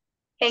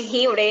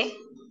 Jengibre.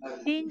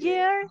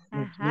 Ginger.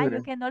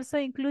 You can also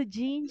include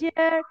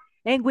ginger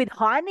and with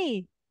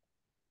honey.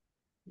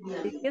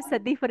 It gives a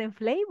different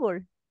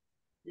flavor.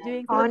 You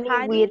include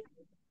honey with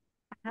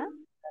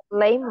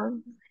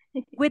lemon.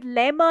 With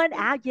lemon.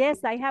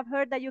 Yes, I have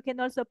heard that you can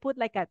also put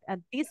like a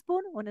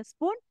teaspoon on a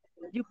spoon.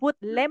 You put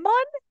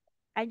lemon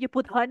and you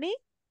put honey.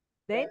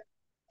 Then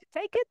you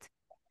take it.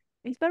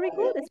 It's very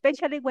good,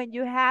 especially when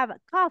you have a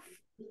cough.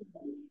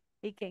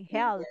 It can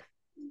help.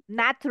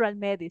 Natural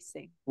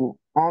medicine.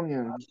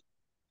 Onion.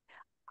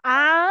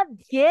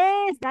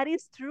 Yes, that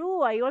is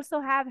true. I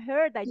also have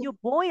heard that you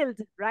boiled,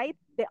 right?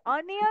 The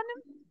onion,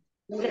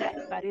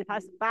 but it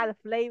has bad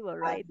flavor,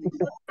 right?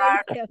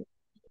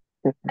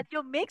 But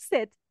you mix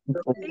it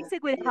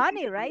with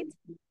honey, right?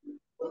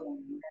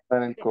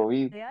 Para el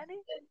COVID.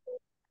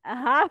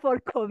 For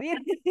COVID.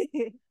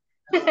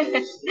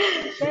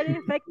 Very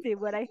effective,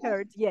 what I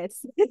heard.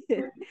 Yes.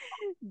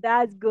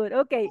 That's good.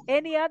 Okay.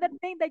 Any other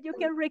thing that you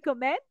can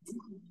recommend?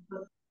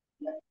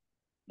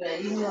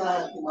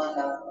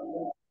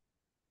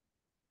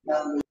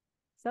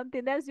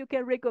 Something else you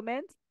can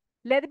recommend?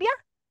 Ledvia,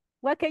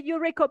 what can you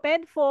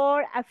recommend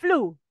for a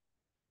flu?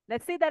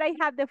 Let's say that I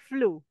have the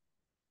flu.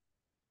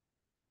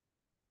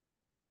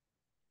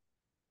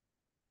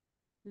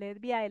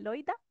 Ledvia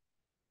Eloida.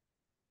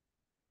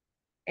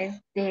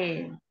 ¿De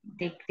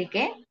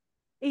qué?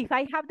 If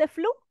I have the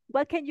flu,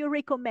 what can you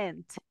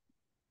recommend?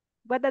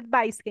 What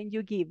advice can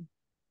you give?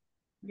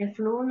 De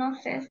flu, no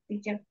sé,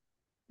 teacher.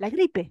 La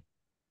gripe.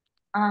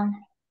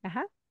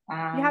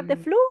 You have the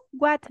flu,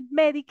 what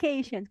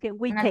medications can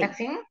we take?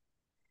 Taxine?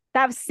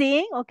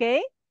 Tapsin,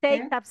 okay.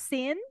 Take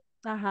Tapsin.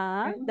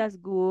 That's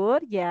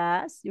good.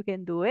 Yes, you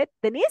can do it.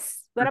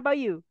 Denise, what about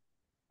you?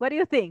 What do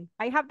you think?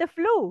 I have the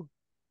flu.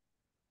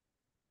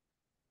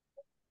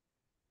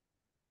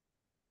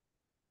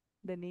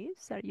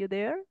 Denise, are you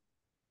there?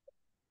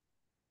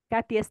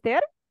 Katy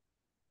Esther?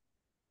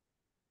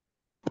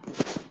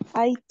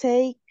 I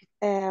take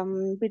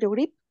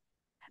Virogrip.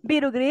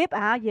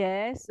 Virogrip,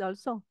 yes,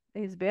 also.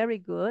 It's very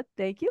good.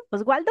 Thank you.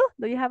 Oswaldo,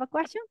 do you have a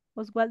question?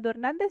 Oswaldo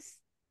Hernandez?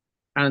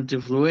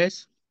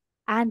 Antiflues.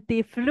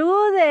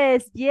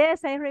 Antifludes.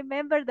 Yes, I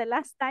remember the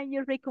last time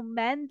you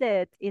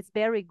recommended. It's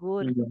very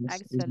good. Yes,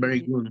 actually. it's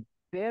very good.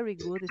 Very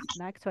good,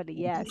 actually,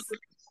 yes.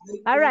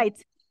 All right.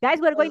 Guys,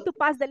 we're going to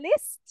pass the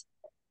list.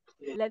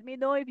 Let me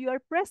know if you are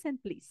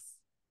present, please.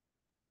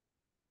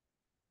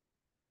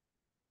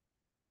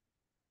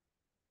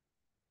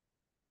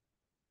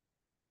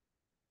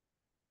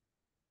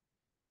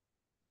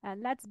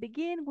 And let's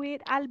begin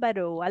with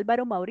Álvaro.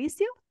 Álvaro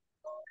Mauricio.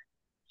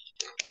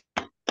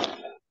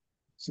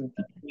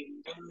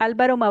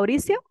 Álvaro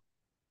Mauricio.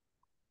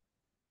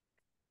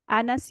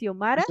 Ana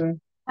Xiomara.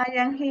 I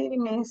am here,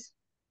 miss.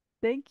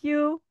 Thank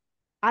you.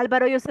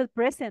 Álvaro, you're still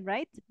present,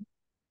 right?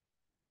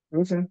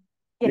 Present.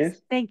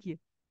 Yes. Thank you.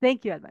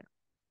 Thank you, Álvaro.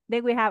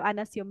 Then we have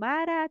Ana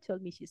Xiomara,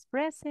 told me she's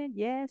present.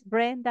 Yes.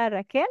 Brenda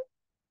Raquel.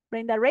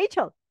 Brenda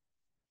Rachel.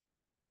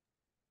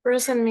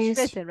 Present, miss.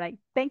 Present, right?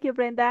 Thank you,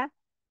 Brenda.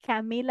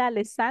 Camila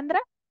Alessandra.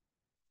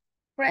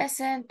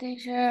 Present,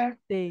 teacher.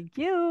 Thank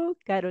you.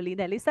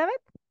 Carolina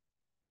Elizabeth.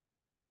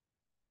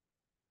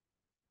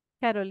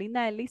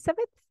 Carolina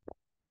Elizabeth.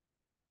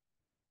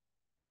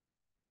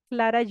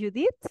 Clara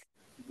Judith.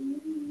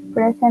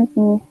 Present,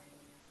 miss.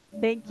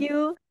 Thank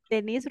you.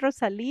 Denise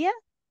Rosalía.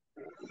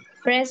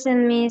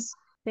 Present, miss.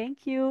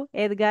 Thank you.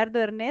 Edgardo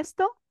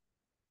Ernesto.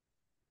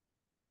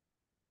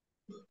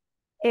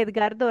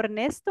 Edgardo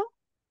Ernesto.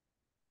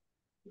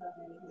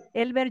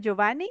 Elmer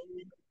Giovanni.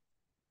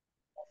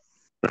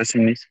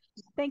 Present, miss.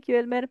 Thank you,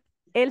 Elmer.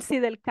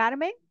 Elsie del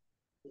Carmen.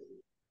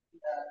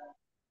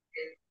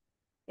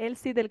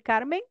 Elsie del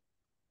Carmen.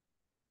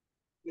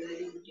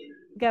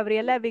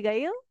 Gabriela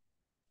Abigail.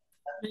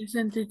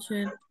 Present,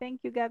 teacher. Thank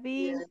you,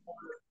 Gabi.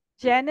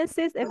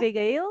 Genesis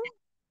Abigail.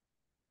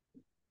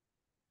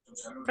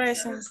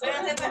 Present.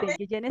 Thank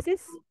you,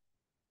 Genesis.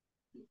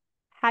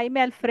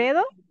 Jaime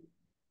Alfredo.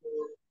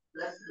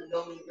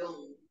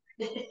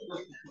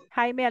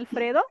 Jaime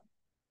Alfredo.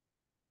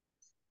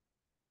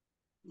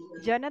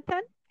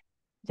 Jonathan.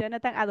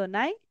 Jonathan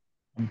Adonai.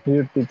 I'm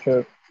here,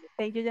 teacher.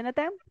 Thank you,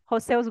 Jonathan.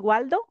 José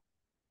Oswaldo.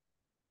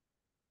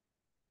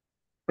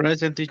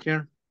 Present,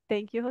 teacher.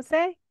 Thank you,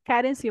 José.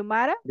 Karen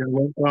Xiomara. You're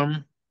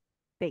welcome.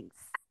 Thanks.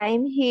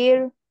 I'm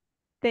here.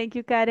 Thank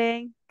you,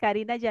 Karen.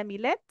 Karina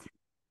Yamilet.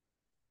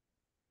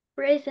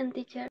 Present,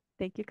 teacher.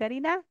 Thank you,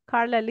 Karina.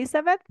 Carla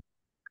Elizabeth.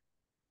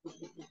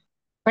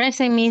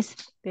 Present, Miss.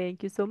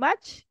 Thank you so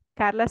much.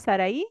 Carla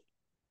Saraí.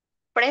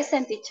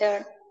 Present,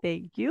 teacher.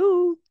 Thank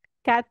you.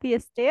 Kathy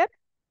Esther.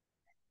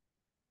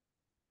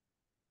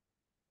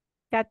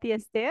 Kathy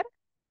Esther.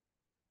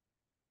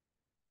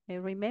 I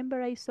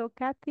remember I saw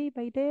Kathy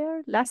by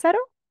there. Lázaro.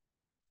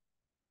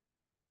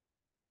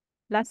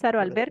 Lázaro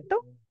Alberto.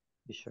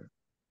 Teacher.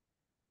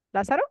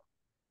 Lázaro.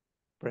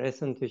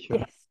 Present, teacher.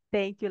 Yes.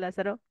 Thank you,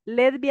 Lázaro.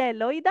 Lesbia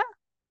Eloida.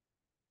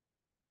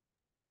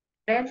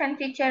 Present,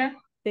 teacher.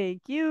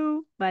 Thank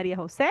you. María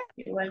José.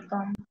 You're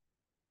welcome.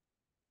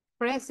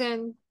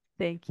 Present.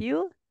 Thank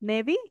you.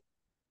 Nevi.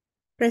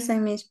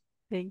 Present, Miss.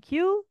 Thank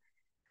you.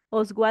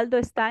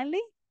 Oswaldo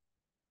Stanley.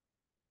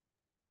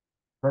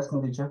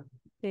 Present, teacher.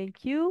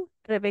 Thank you.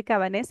 Rebecca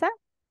Vanessa.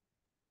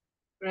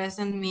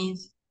 Present,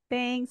 Miss.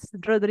 Thanks.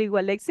 Rodrigo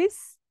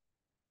Alexis.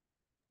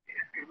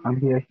 I'm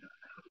here.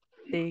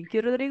 Thank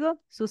you, Rodrigo.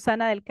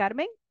 Susana del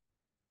Carmen.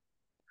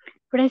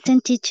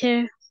 Present,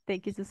 teacher.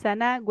 Thank you,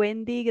 Susana.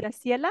 Wendy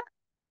Graciela.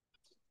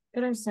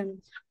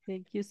 Present.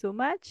 Thank you so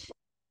much.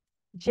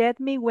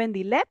 Jetmi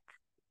Wendy Let.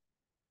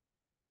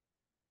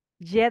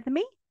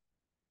 Jetmi.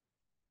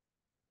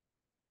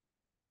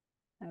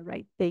 All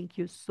right. Thank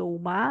you so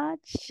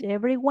much,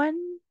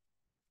 everyone.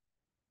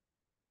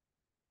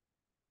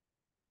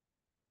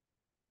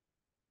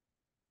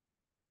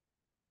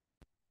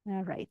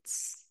 All right.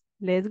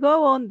 Let's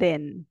go on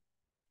then.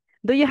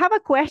 Do you have a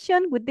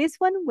question with this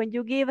one when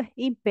you give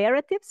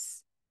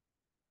imperatives?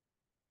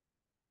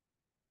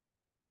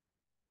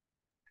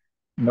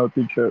 No,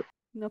 teacher.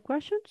 No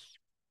questions?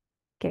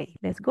 Okay,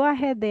 let's go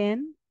ahead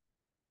then.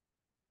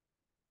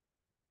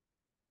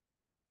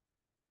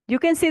 You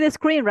can see the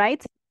screen,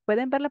 right?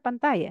 ¿Pueden ver la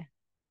pantalla?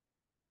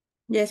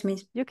 Yes,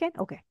 Miss. You can?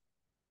 Okay.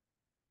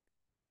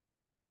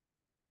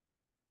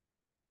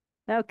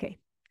 Okay.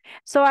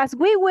 So as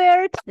we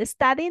were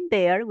studying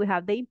there, we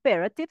have the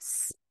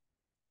imperatives.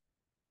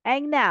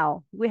 And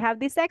now we have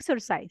this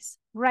exercise.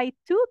 Write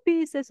 2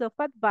 pieces of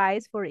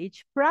advice for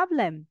each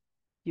problem.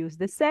 Use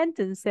the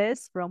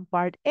sentences from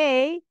part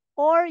A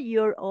or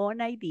your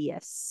own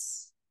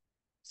ideas.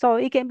 So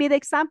it can be the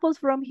examples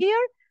from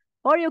here,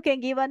 or you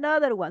can give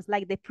another ones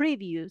like the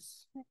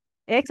previous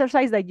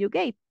exercise that you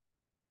gave.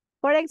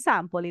 For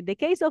example, in the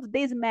case of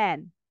this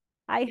man,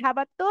 I have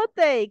a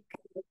toothache.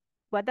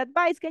 What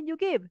advice can you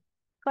give?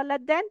 Call a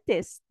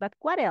dentist, but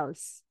what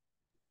else?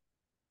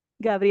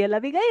 Gabriel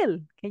Abigail,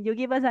 can you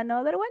give us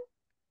another one?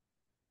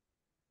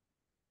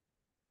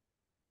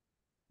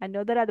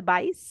 Another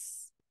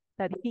advice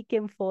that he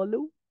can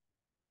follow?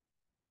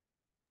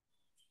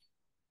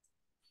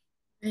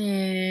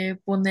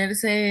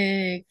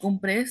 Ponerse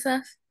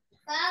compresas.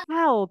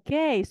 Ah,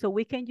 okay. So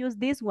we can use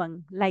this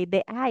one, like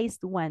the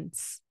iced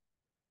ones.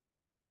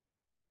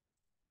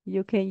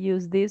 You can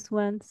use these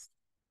ones.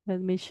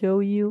 Let me show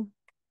you.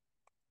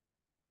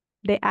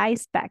 The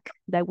ice pack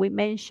that we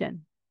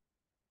mentioned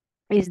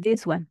is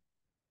this one.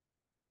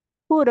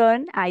 Put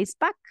on ice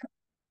pack.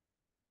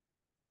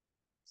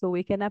 So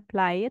we can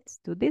apply it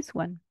to this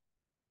one.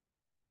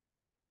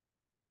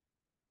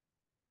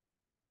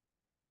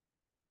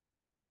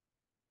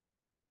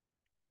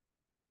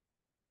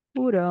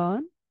 Put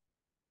on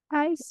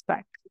ice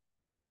pack.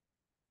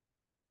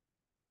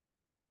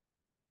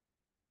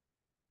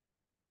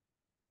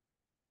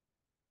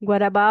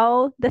 What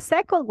about the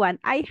second one?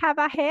 I have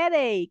a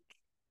headache.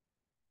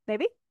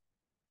 Maybe?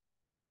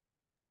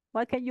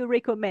 What can you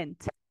recommend?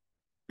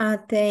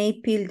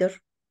 Take pill.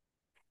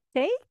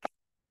 Take?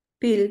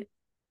 Pill.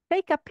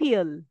 Take a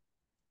pill.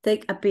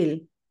 Take a pill.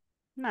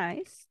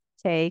 Nice.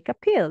 Take a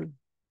pill.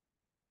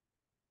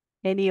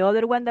 Any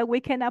other one that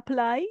we can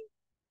apply?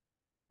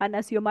 Ana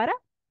Xiomara?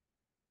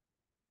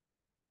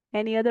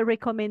 Any other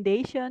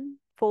recommendation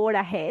for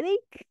a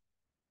headache?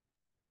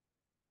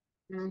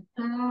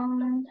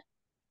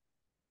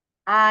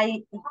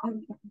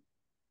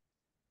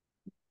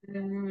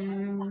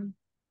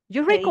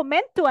 You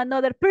recommend to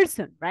another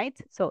person, right?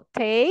 So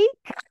take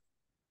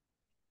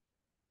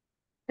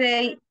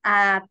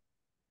a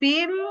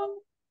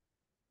pill.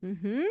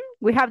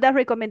 We have that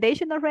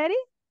recommendation already,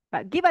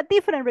 but give a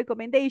different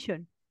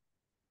recommendation.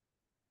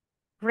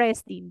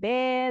 Rest in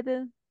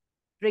bed,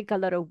 drink a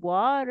lot of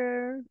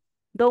water,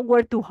 don't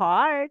work too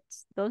hard,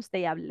 don't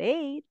stay up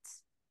late.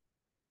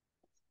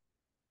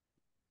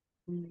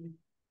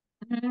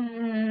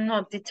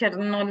 No, teacher,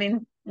 no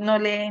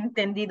le he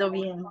entendido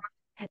bien.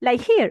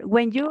 Like here,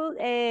 when you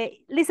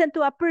listen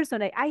to a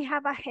person, like, I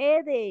have a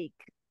headache.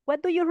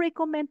 What do you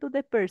recommend to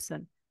the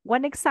person?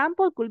 One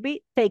example could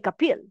be take a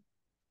pill.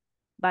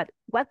 But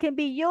what can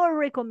be your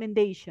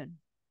recommendation?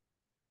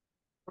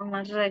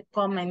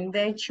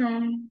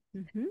 recommendation.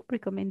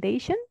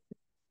 Recommendation.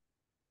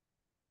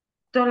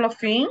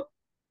 Dolphin.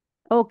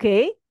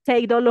 Okay,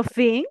 take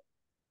dolphin.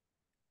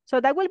 So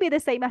that will be the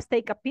same as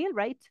take a pill,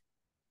 right?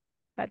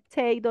 But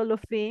take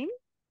dolphin,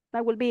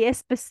 that will be a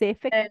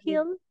specific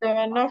pill.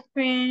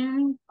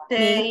 Dolphin,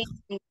 take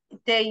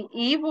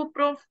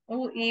ibuprofen.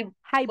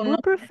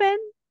 Ibuprofen.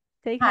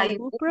 Take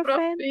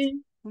ibuprofen.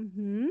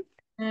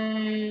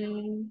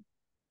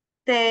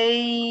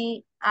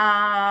 Take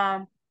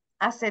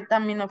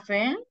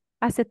acetaminophen.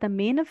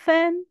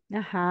 Acetaminophen.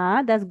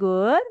 That's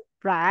good.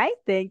 Right.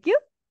 Thank you.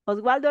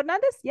 Oswaldo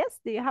Hernandez, yes.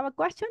 Do you have a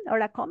question or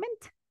a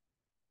comment?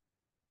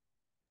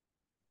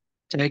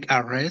 Take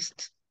a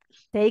rest.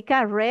 Take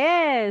a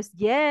rest.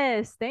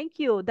 Yes, thank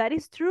you. That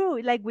is true.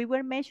 Like we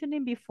were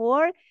mentioning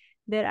before,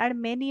 there are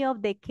many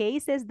of the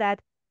cases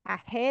that a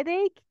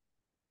headache,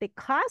 the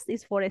cause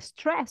is for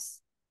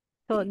stress.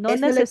 So not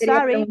Eso le quería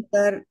necessary.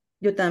 preguntar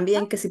yo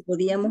también, que si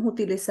podíamos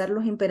utilizar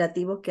los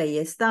imperativos que ahí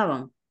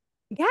estaban.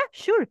 Yeah,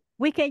 sure.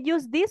 We can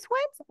use these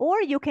ones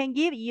or you can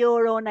give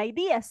your own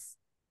ideas.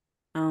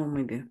 Oh,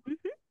 muy bien.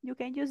 You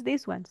can use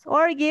these ones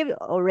or give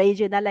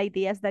original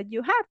ideas that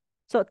you have.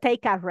 So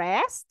take a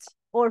rest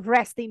or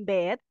rest in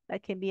bed.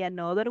 That can be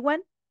another one.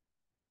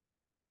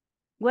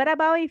 What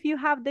about if you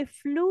have the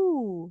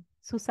flu?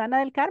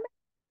 Susana del Carmen?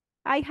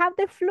 I have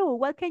the flu.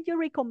 What can you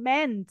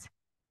recommend?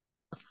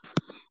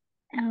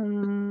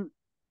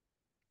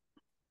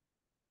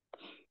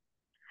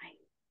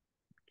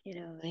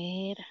 Quiero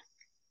ver.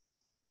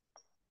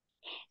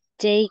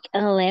 Take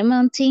a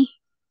lemon tea.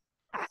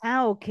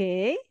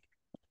 Okay.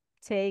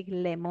 Take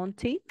lemon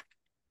tea.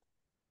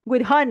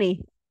 With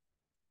honey.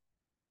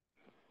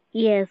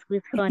 Yes,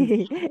 with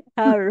honey.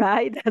 All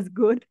right, that's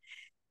good.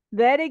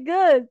 Very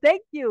good.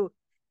 Thank you.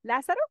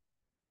 Lázaro,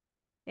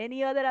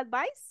 any other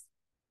advice?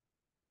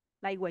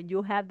 Like when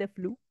you have the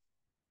flu?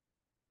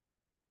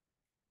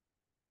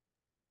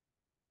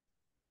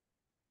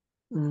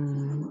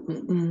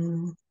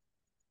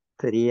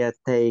 Sería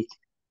take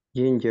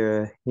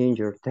ginger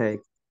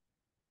tea.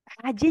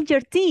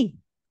 Ginger tea.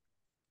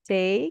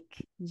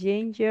 Take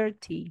ginger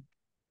tea.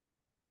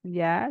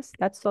 Yes,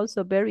 that's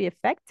also very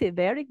effective.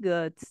 Very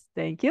good.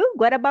 Thank you.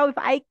 What about if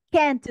I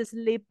can't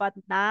sleep at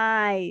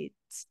night?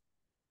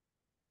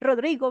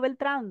 Rodrigo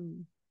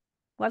Beltran,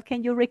 what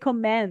can you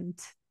recommend?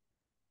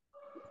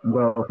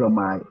 Well, from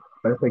my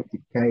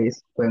perspective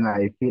case, when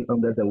I feel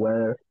under the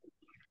weather,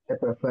 I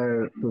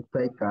prefer to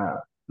take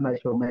a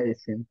natural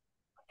medicine.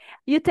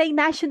 You take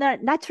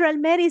natural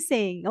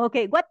medicine.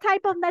 Okay, what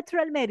type of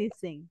natural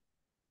medicine?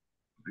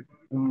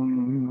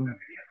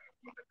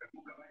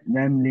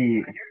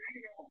 Namely,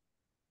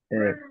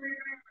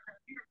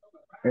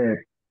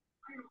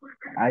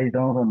 I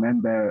don't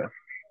remember.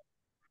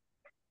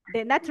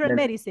 The natural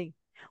medicine.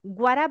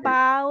 What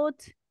about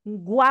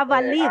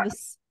guava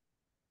leaves?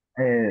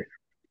 I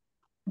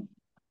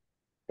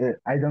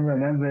don't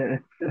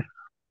remember.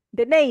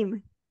 The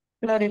name?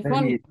 Let me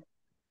What? think.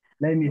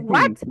 Let me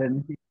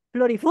think.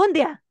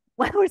 Florifundia.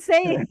 What we're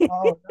saying?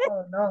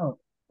 No.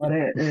 Lo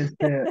que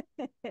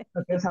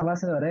es a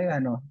base de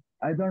orégano.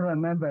 I don't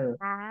remember.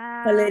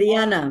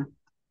 Valeriana.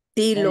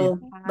 Tilo,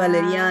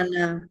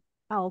 valeriana.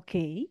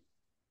 Okay.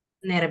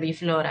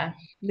 Nerviflora.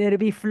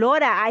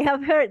 Nerviflora. I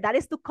have heard that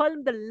is to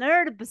calm the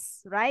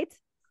nerves, right?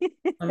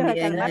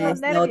 También Calmar los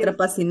es la otra nervios.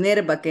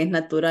 pasinerva, que es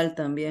natural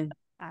también.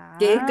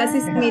 Que es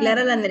casi similar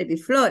a la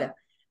nerviflora.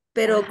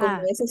 Pero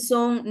como esas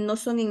no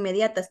son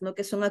inmediatas, sino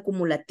que son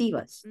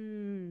acumulativas.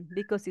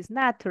 Because it's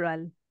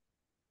natural.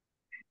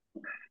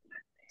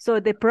 So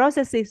the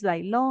process is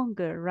like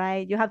longer,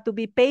 right? You have to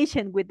be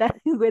patient with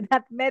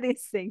that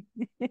medicine.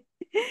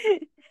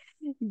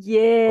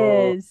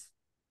 Yes.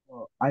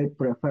 I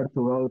prefer to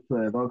go to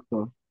the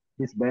doctor.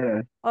 It's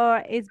better.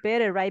 Or it's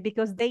better, right?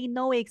 Because they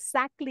know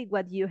exactly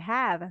what you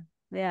have.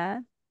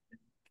 Yeah.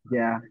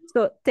 Yeah.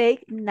 So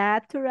take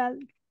natural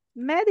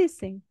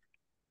medicine.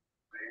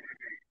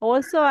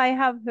 Also, I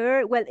have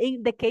heard, well,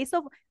 in the case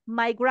of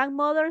my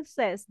grandmother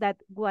says that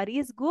what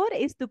is good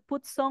is to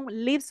put some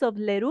leaves of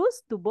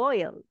lettuce to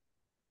boil.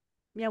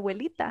 Mi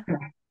abuelita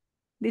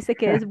dice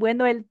que es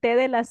bueno el té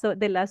de las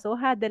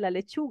hojas de la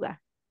lechuga.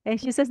 And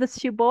she says that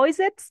she boils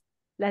it,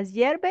 las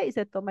hierve y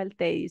se toma el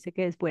té y dice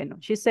que es bueno.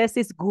 She says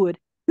it's good.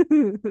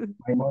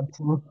 My mom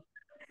too.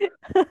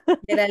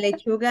 De la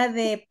lechuga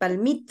de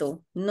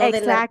palmito, no Exactly.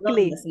 de la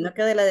ronda, sino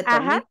que de la de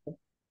palmito.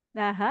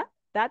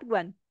 That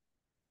one.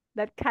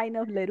 That kind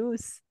of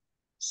lettuce.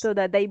 So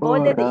that they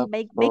boil it and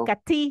make a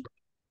tea.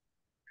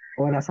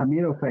 Or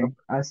acetaminophen,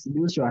 as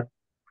usual.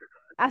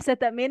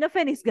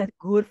 Acetaminophen is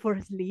good for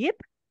sleep?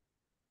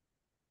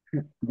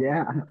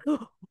 Yeah.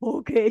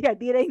 Okay, I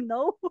didn't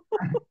know.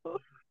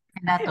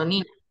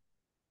 Melatonina.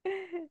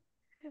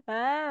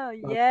 Oh,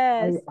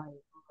 yes.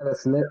 I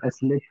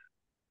sleep.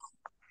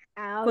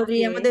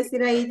 Podríamos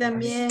decir ahí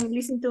también,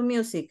 listen to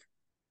music.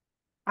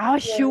 Oh,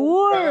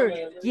 sure.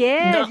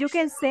 Yes, you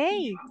can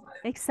say.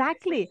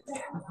 Exactly.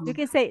 You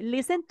can say,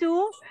 listen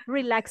to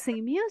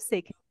relaxing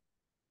music.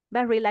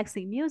 But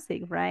relaxing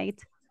music, right?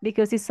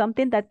 Because it's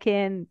something that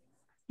can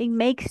It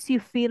makes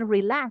you feel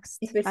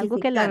relaxed. Algo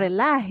que la Especificar.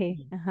 relaje.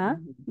 Ajá.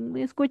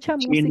 Escucha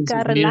Chinese música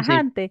is music.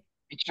 relajante.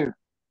 Teacher,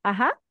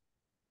 Ajá.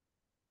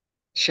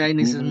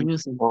 Chinese is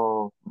music.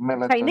 O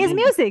Chinese melatonina.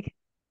 music.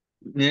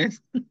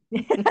 Yes.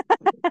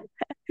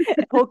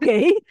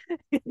 Okay.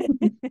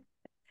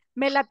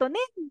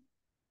 Melatonin.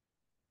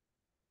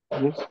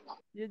 Yes.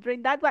 You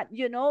drink that one.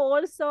 You know,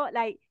 also,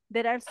 like,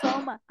 there are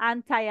some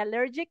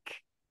anti-allergic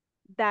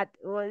that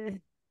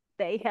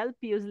they help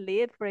you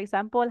sleep. For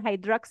example,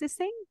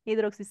 hydroxyzine.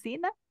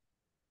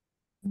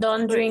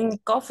 Don't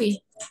drink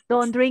coffee.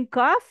 Don't drink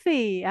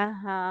coffee.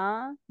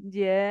 Uh-huh.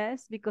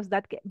 Yes, because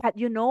but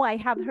you know, I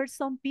have heard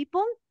some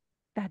people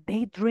that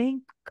they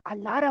drink a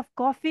lot of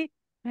coffee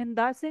and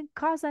doesn't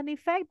cause an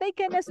effect. They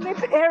can sleep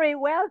very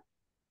well.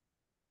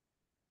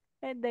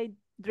 And they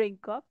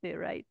drink coffee,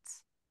 right?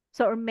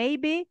 So or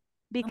maybe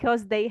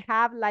because they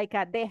have like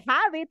they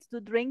habit to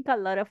drink a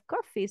lot of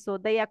coffee, so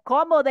they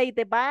accommodate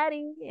the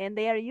body and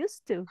they are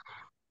used to.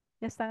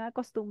 Están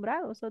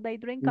acostumbrados, so they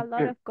drink a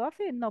lot of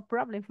coffee, no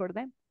problem for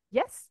them.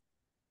 Yes?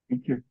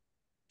 Teacher,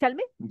 Tell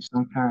me.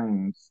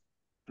 sometimes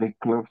take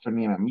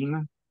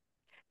clofeniramine.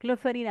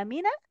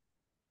 Cloferinamina?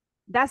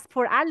 That's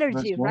for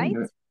allergy, right?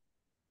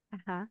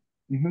 Ajá.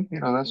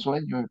 Pero da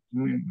sueño,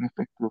 tiene un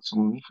efecto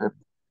somnífero.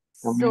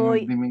 También So,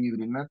 el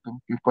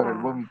dimenidrinato, que es para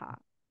el vómito.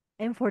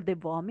 and for the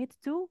vomit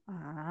too?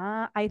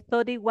 I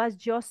thought it was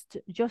just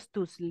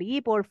to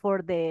sleep or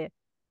for the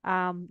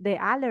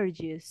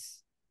allergies.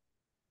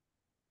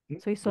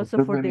 So it's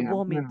also for the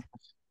vomit.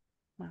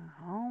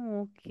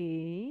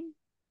 Okay.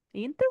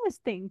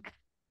 Interesting.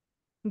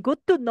 Good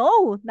to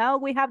know. Now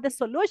we have the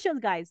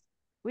solutions, guys.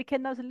 We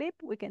cannot sleep.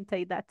 We can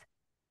take that.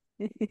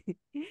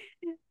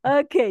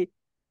 Okay.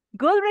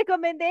 Good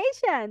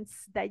recommendations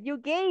that you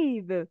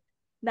gave.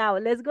 Now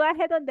let's go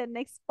ahead on the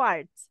next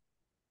part.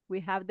 We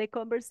have the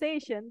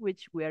conversation,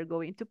 which we are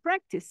going to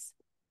practice.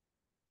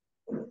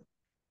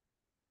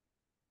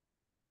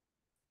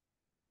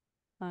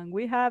 And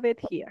we have it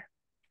here.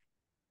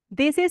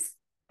 This is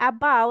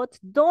about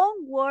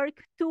don't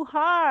work too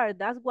hard.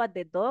 That's what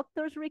the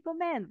doctors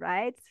recommend,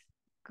 right?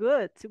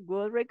 Good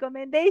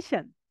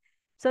recommendation.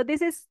 So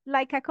this is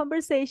like a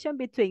conversation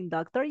between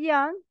Dr.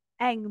 Young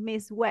and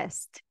Miss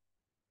West.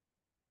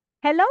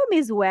 Hello,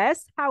 Miss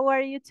West. How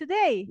are you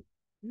today?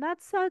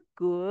 Not so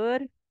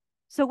good.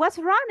 So what's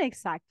wrong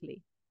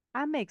exactly?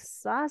 I'm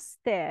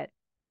exhausted.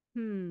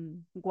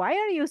 Why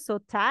are you so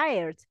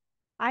tired?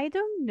 I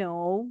don't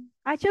know.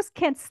 I just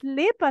can't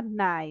sleep at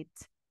night.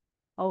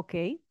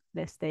 Okay,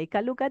 let's take a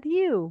look at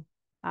you.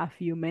 A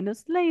few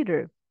minutes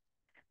later,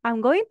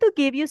 I'm going to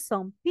give you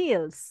some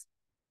pills.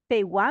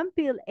 Take one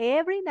pill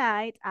every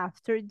night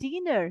after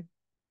dinner.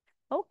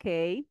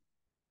 Okay,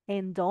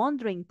 and don't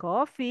drink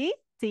coffee,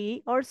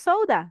 tea, or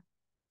soda.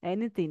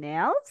 Anything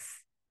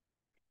else?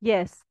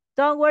 Yes,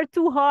 don't work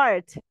too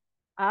hard.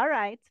 All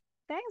right.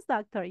 Thanks,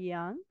 Dr.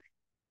 Young.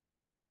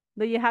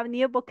 Do you have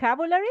new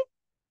vocabulary?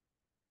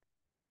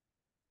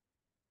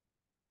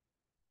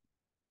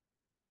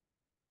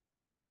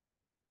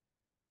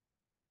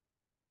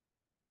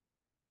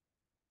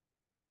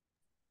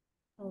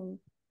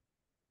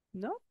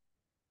 No?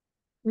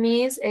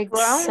 Means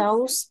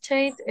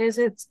exhausted. Is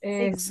it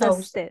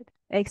exhausted?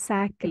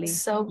 Exactly.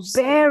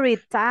 Exhausted. Very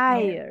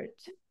tired.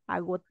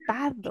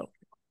 Agotado.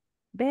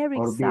 Very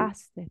Or bit.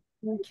 exhausted.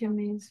 What you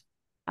mean?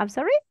 I'm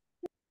sorry?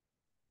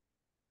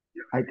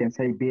 I can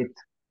say bit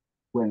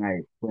when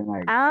I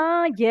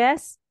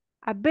Yes.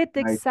 A bit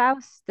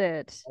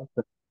exhausted.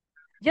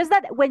 Just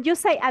that when you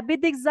say a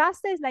bit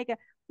exhausted, it's like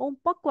un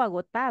poco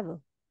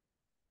agotado.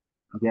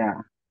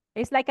 Yeah.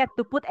 It's like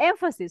to put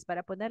emphasis,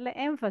 para ponerle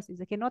énfasis,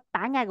 es que no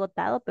tan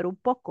agotado, pero un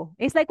poco.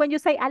 It's like when you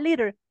say a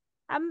little,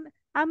 I'm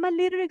a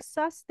little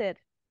exhausted.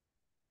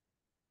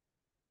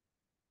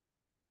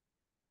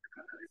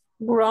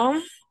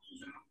 Wrong.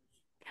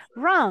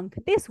 Wrong,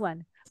 this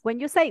one. When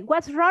you say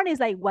what's wrong, it's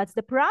like, what's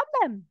the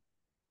problem?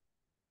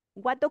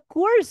 What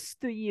occurs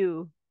to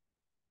you?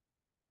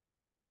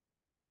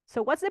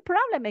 So what's the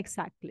problem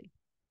exactly?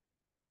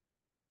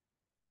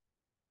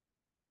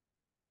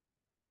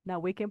 Now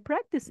we can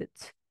practice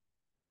it.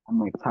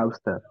 I'm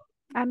exhausted.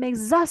 I'm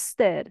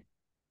exhausted.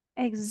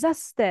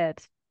 Exhausted.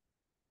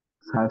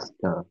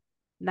 Exhausted.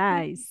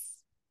 Nice.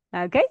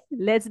 Okay,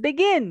 let's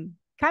begin.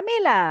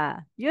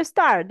 Camila, you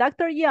start.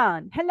 Dr.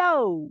 Young,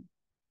 hello.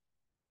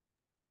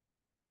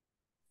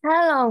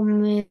 Hello,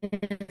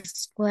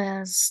 Miss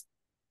West.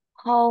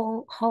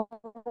 How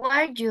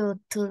are you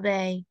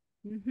today?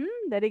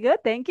 Very good,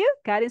 thank you.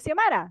 Karen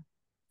Xiomara.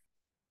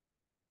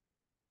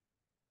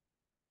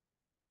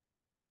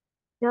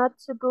 Not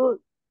so good.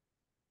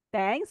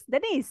 Thanks.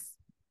 Denise.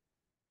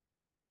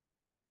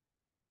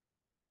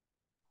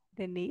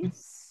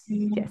 Denise,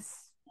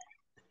 yes.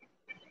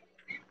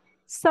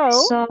 So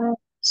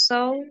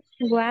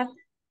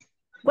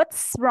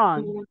what's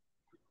wrong?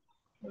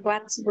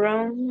 What's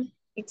wrong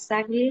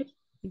exactly?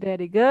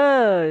 Very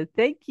good.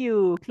 Thank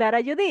you.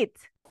 Clara Judith.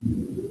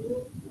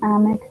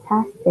 I'm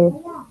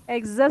exhausted.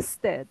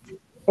 Exhausted.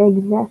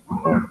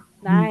 Exhausted.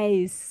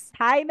 Nice.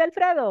 Jaime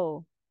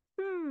Alfredo.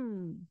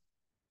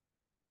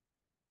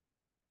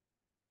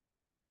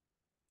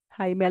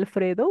 Jaime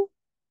Alfredo.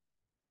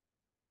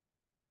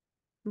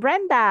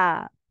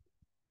 Brenda.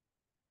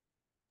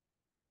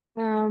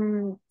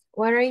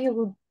 Why are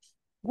you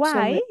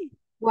Why?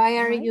 why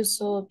are you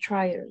so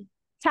tired?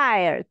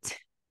 Tired.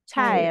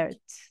 Tired.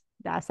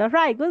 That's all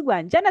right. Good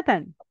one.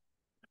 Jonathan.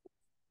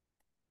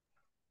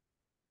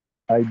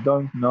 I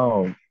don't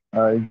know.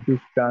 I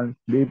just can't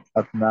sleep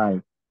at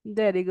night.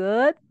 Very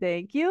good.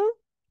 Thank you.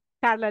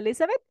 Carla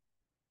Elizabeth.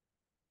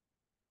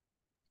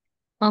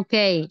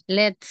 Okay,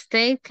 let's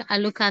take a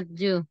look at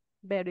you.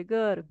 Very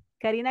good.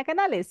 Karina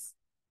Canales.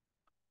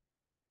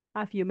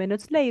 A few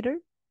minutes later,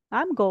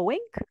 I'm going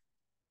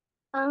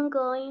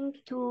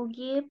to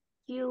give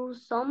you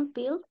some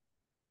pills.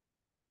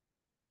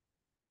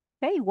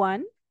 Take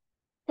one.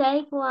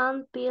 Take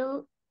one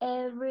pill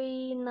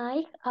every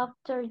night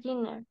after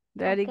dinner.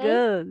 Very Okay?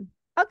 good.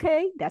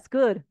 Okay, that's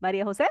good.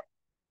 Maria Jose.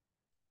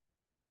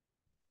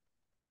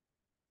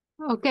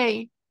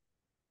 Okay.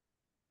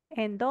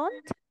 And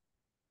don't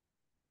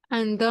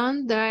Don't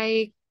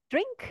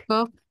drink.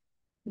 Don't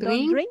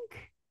drink.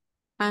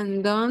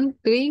 And don't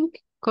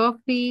drink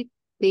coffee,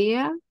 tea,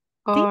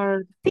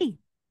 or tea.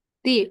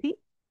 Tea.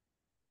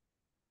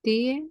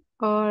 Tea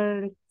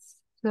or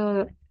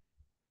soda.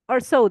 Or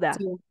soda.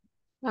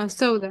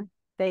 Soda.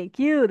 Thank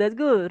you. That's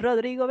good.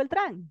 Rodrigo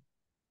Beltrán.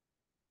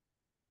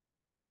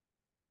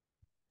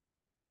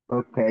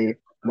 Okay,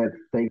 let's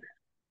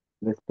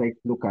take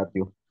look at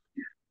you.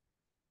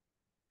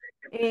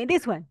 In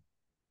this one.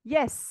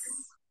 Yes.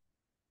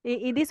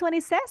 In this one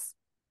it says,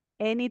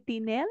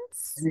 anything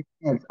else? Anything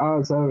else?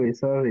 Oh,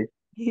 sorry.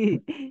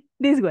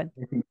 This one.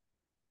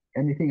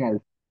 Anything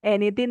else?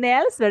 Anything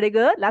else? Very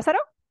good. Lázaro?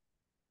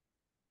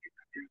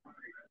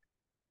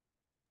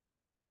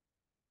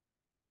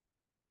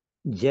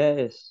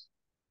 Yes.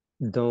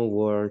 Don't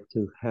work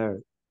too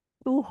hard.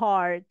 Two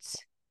hearts.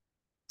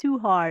 Two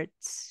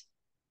hearts.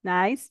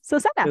 Nice.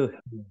 Susana?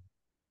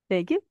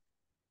 Thank you.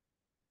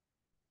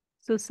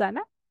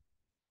 Susana?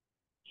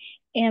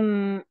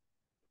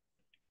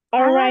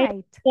 All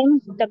right.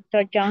 Thanks,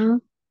 Dr.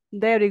 John.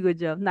 Very good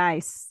job.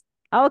 Nice.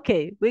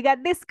 Okay, we got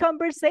this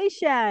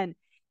conversation.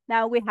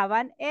 Now we have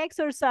an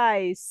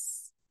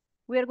exercise.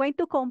 We are going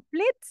to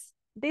complete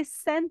these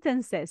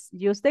sentences.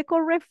 Use the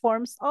correct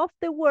forms of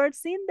the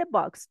words in the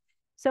box.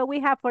 So we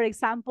have, for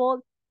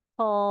example,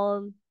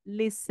 call,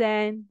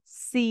 listen,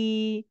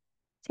 see,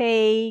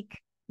 take,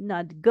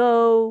 not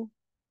go,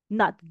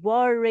 not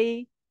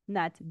worry,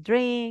 not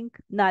drink,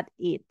 not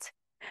eat.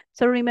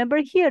 So remember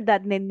here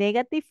that in the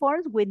negative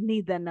forms, we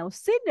need an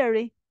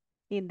auxiliary.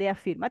 In the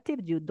affirmative,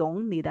 you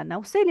don't need an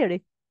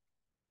auxiliary.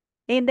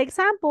 In the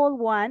example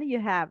one, you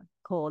have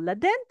call a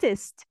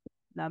dentist.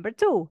 Number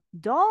two,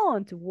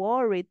 don't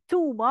worry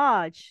too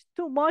much.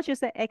 Too much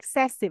is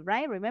excessive,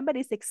 right? Remember,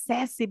 it's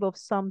excessive of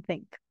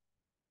something.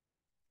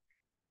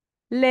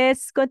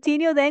 Let's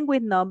continue then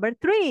with number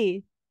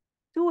three,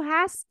 two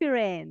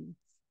aspirants.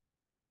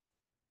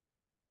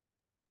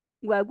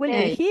 What will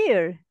be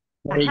here?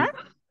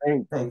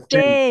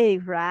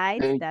 Save,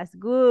 right? That's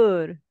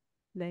good.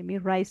 Let me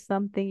write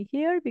something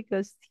here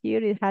because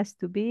here it has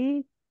to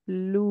be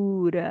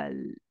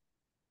plural.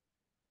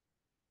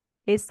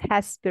 It's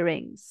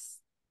aspirants.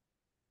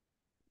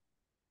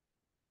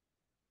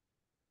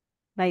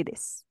 Like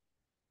this.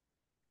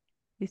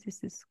 This is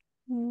the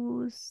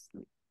schools.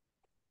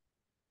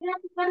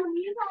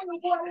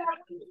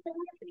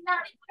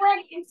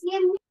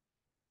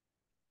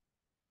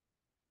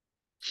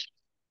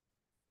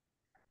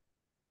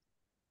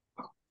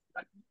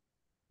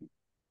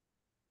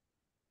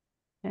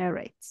 All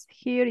right,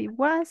 here it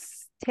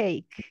was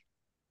take.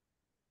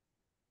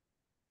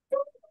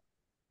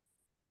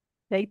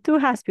 Take two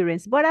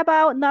aspirants. What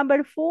about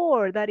number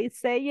four that is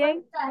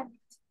saying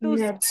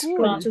to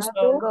school? Not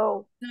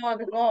go.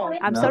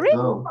 I'm sorry?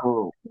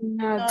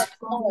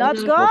 Not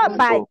go,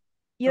 but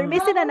you're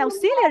missing an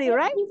auxiliary,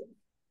 right?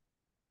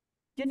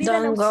 You need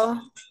Don't go.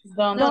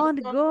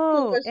 Don't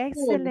go.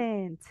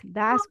 Excellent.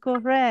 That's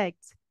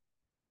correct.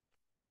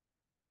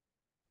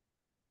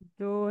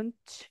 Don't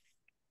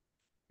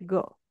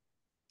go.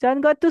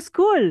 Don't go to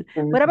school.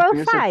 What about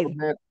five?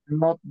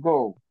 Not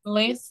go.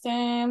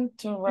 Listen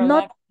to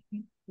Not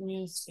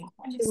music.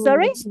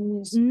 sorry?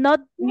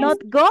 Not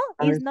go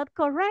is not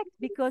correct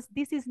because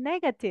this is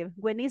negative.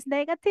 When it's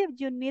negative,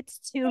 you need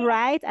to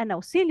write an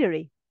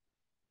auxiliary.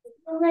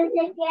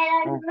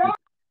 So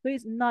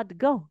it's not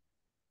go,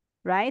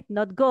 right?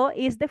 Not go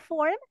is the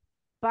form,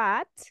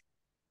 but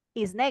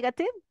is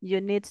negative. You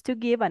need to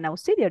give an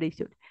auxiliary.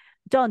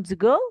 Don't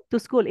go to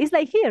school. It's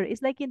like here.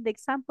 It's like in the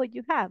example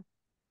you have.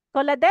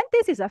 Con la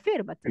dentist is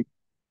affirmative.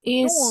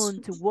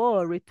 Don't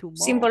worry too much.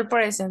 Simple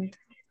present.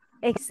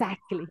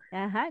 Exactly.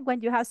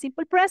 When you have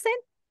simple present,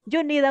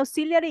 you need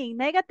auxiliary in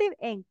negative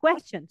and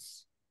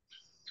questions.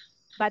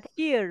 But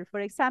here, for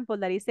example,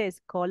 that it says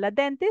call a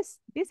dentist,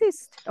 this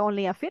is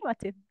only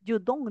affirmative. You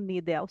don't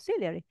need the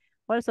auxiliary.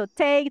 Also,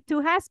 take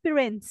two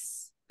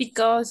aspirants.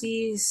 Because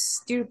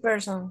it's third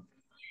person.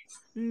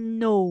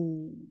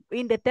 No.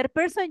 In the third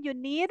person, you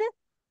need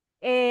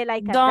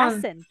like a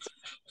Don't. doesn't.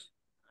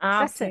 Okay.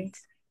 Doesn't.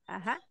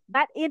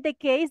 But in the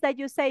case that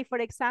you say, for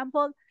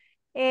example,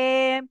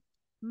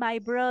 my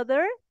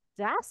brother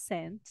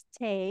doesn't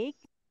take,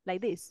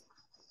 like this.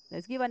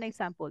 Let's give an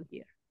example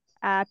here.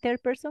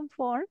 Third person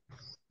form.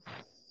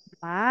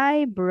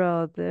 My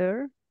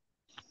brother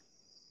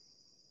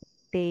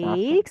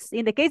takes,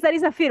 in the case that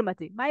is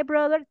affirmative, my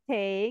brother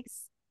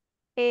takes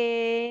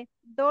a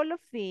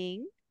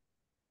dolphin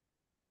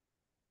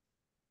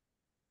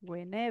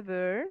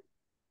whenever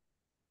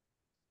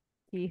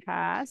he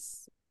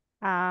has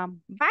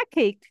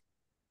backache,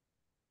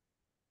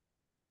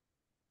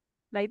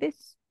 like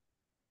this.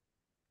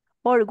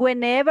 Or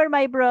whenever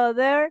my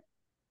brother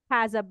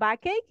has a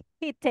backache,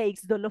 he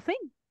takes dolphin.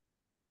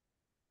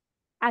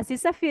 As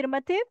is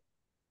affirmative,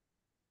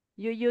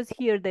 you use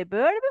here the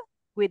verb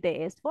with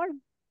the S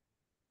form.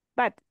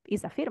 But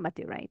it's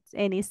affirmative, right?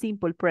 Any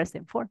simple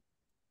present form.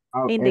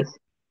 In the,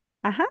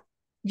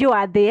 you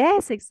add the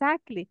S,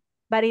 exactly.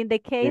 But in the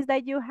case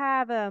that you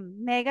have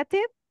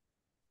negative,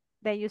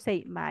 then you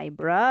say, my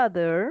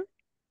brother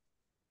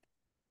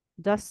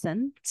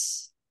doesn't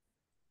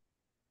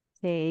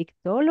take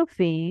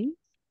dolphin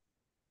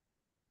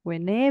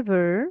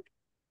whenever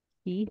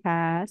he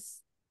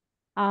has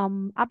a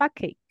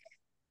backache.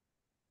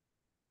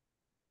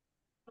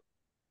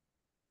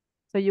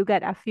 So you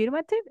got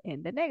affirmative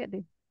and the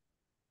negative.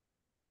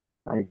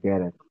 I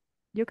get it.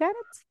 You got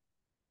it?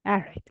 All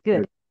right,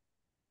 good.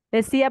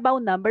 Let's see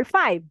about number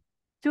 5.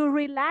 To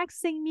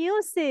relaxing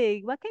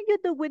music. What can you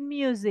do with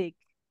music?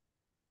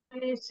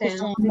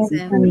 Listen.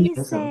 Listen. To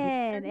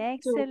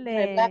relax Excellent.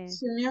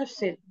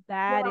 music.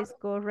 That is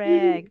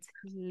correct.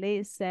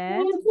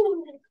 Listen.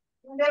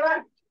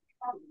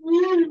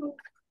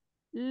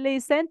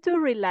 Listen to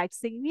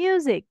relaxing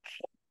music.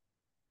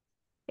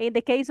 In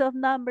the case of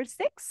number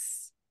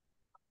 6.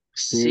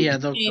 See a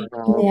doctor.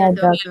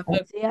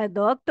 See a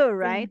doctor,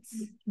 right?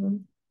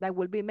 That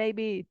will be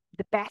maybe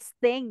the best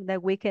thing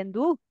that we can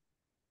do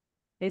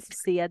is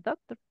see a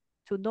doctor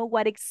to know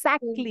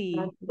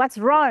what's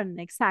wrong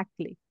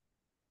exactly.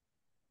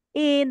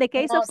 In the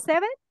case of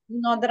 7?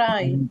 No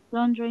drive.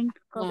 Don't drink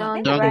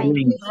coffee. Don't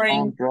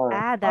drink.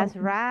 That's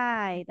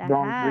right.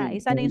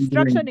 It's an Don't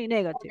instruction drink.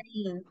 in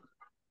negative.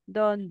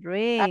 Don't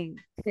drink.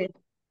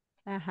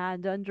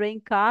 Don't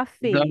drink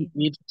coffee. Don't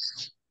eat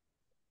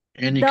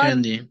any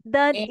candy.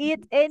 Don't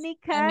eat any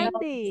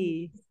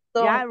candy.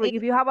 Yeah,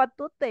 if you have a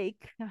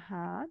toothache,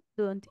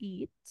 don't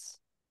eat.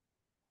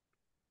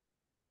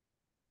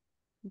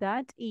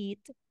 Don't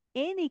eat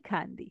any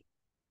candy.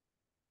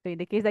 So in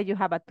the case that you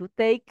have a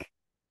toothache,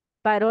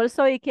 but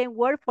also it can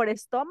work for a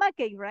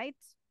stomachache, right?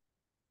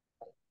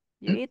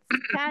 You eat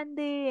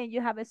candy and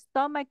you have a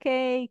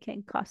stomachache,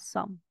 can cause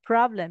some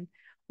problem.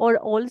 Or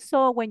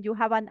also when you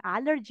have an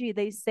allergy,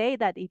 they say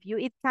that if you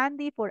eat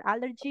candy for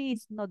allergy,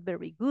 it's not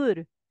very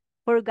good.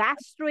 For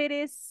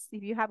gastritis,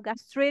 if you have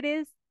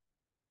gastritis,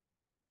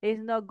 it's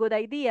not a good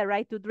idea,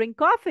 right, to drink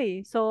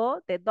coffee.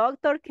 So the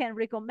doctor can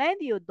recommend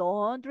you,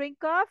 don't drink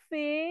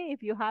coffee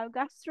if you have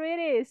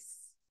gastritis.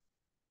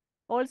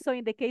 Also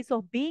in the case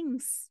of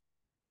beans,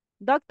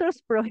 doctors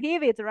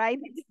prohibit, right,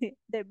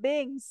 the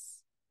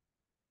beans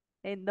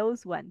and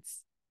those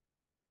ones.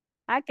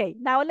 Okay,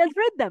 now let's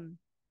read them.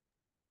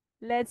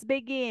 Let's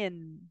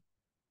begin.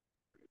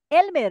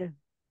 Elmer,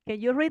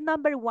 can you read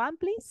number 1,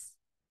 please?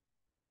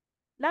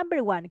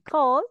 Number 1,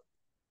 call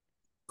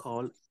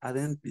a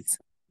dentist.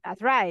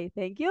 That's right.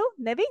 Thank you.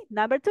 Nevi,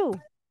 number 2.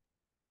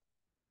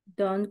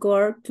 Don't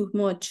work too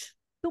much.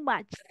 Too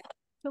much.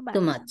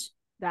 Too much.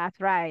 That's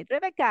right.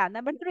 Rebecca,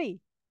 number 3.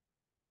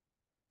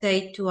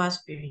 Take 2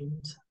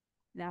 aspirins.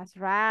 That's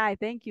right.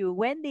 Thank you.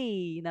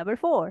 Wendy, number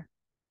 4.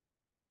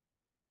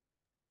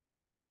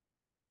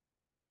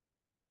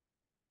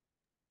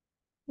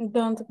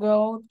 Don't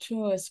go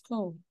to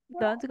school.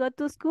 Don't go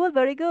to school.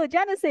 Very good.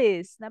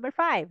 Genesis, number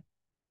 5.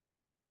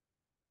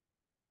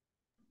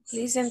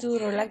 Listen to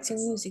relaxing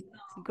music.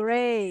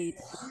 Great.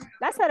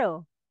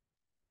 Lázaro,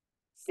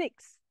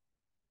 6.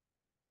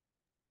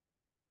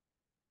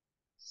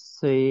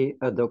 See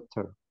a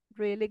doctor.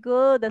 Really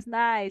good. That's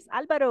nice.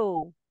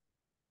 Álvaro,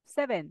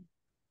 7.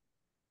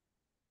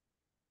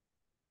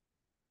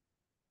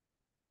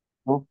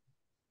 Oh.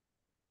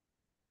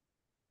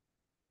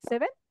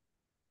 7?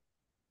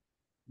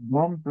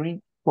 Don't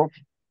drink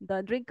coffee.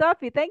 Don't drink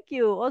coffee. Thank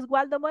you.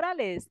 Oswaldo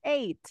Morales,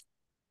 8.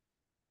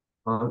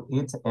 Don't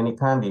eat any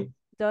candy.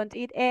 Don't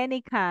eat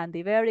any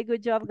candy. Very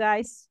good job,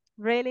 guys.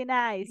 Really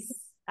nice.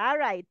 All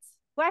right.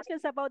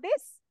 Questions about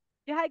this?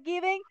 You have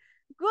given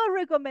good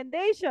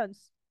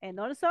recommendations and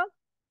also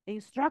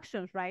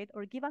instructions, right?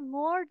 Or give an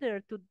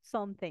order to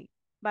something,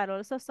 but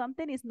also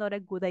something is not a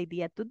good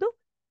idea to do.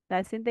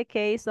 That's in the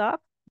case of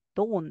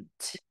don't.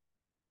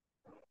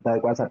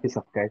 That was a piece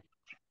of cake.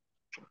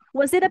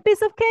 Was it a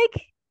piece of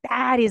cake?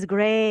 That is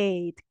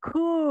great.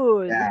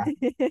 Cool. Yeah.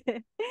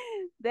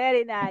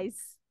 Very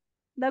nice.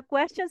 No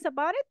questions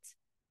about it?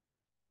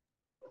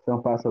 So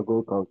far, so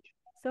good, coach.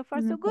 So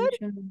far, so good?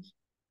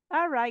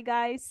 All right,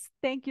 guys.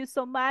 Thank you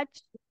so much.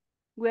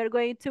 We're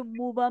going to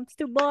move on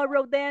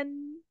tomorrow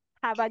then.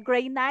 Have a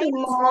great night.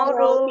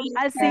 Tomorrow.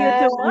 I'll see you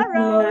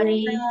tomorrow.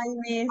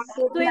 Good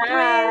Sweet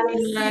night.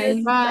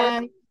 dreams.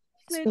 Bye.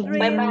 Sweet dreams.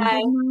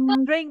 Bye-bye.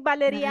 Drink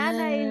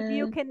valeriana if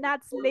you cannot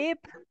sleep.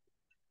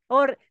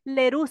 Or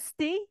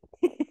lerusti.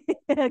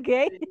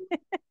 Okay.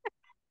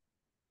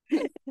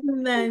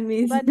 Night,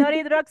 miss. But not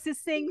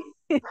hydroxyzine.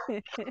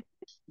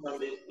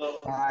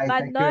 Bye,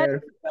 But take not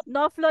care.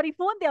 no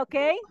florifundia,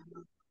 okay?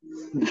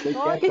 Take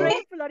Don't care.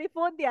 drink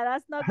florifundia.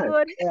 That's not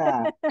good.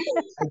 Yeah,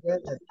 I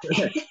get it.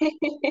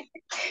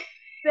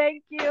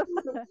 Thank you.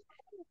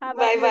 Have a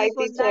Bye-bye,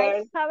 beautiful night.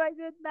 teacher. Have a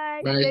good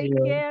night. Bye, Take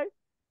you. care.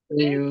 See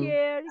Take you.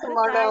 care. Good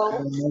night.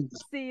 Tomorrow.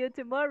 See you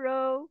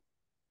tomorrow.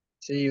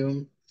 See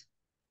you.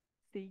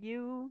 See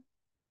you.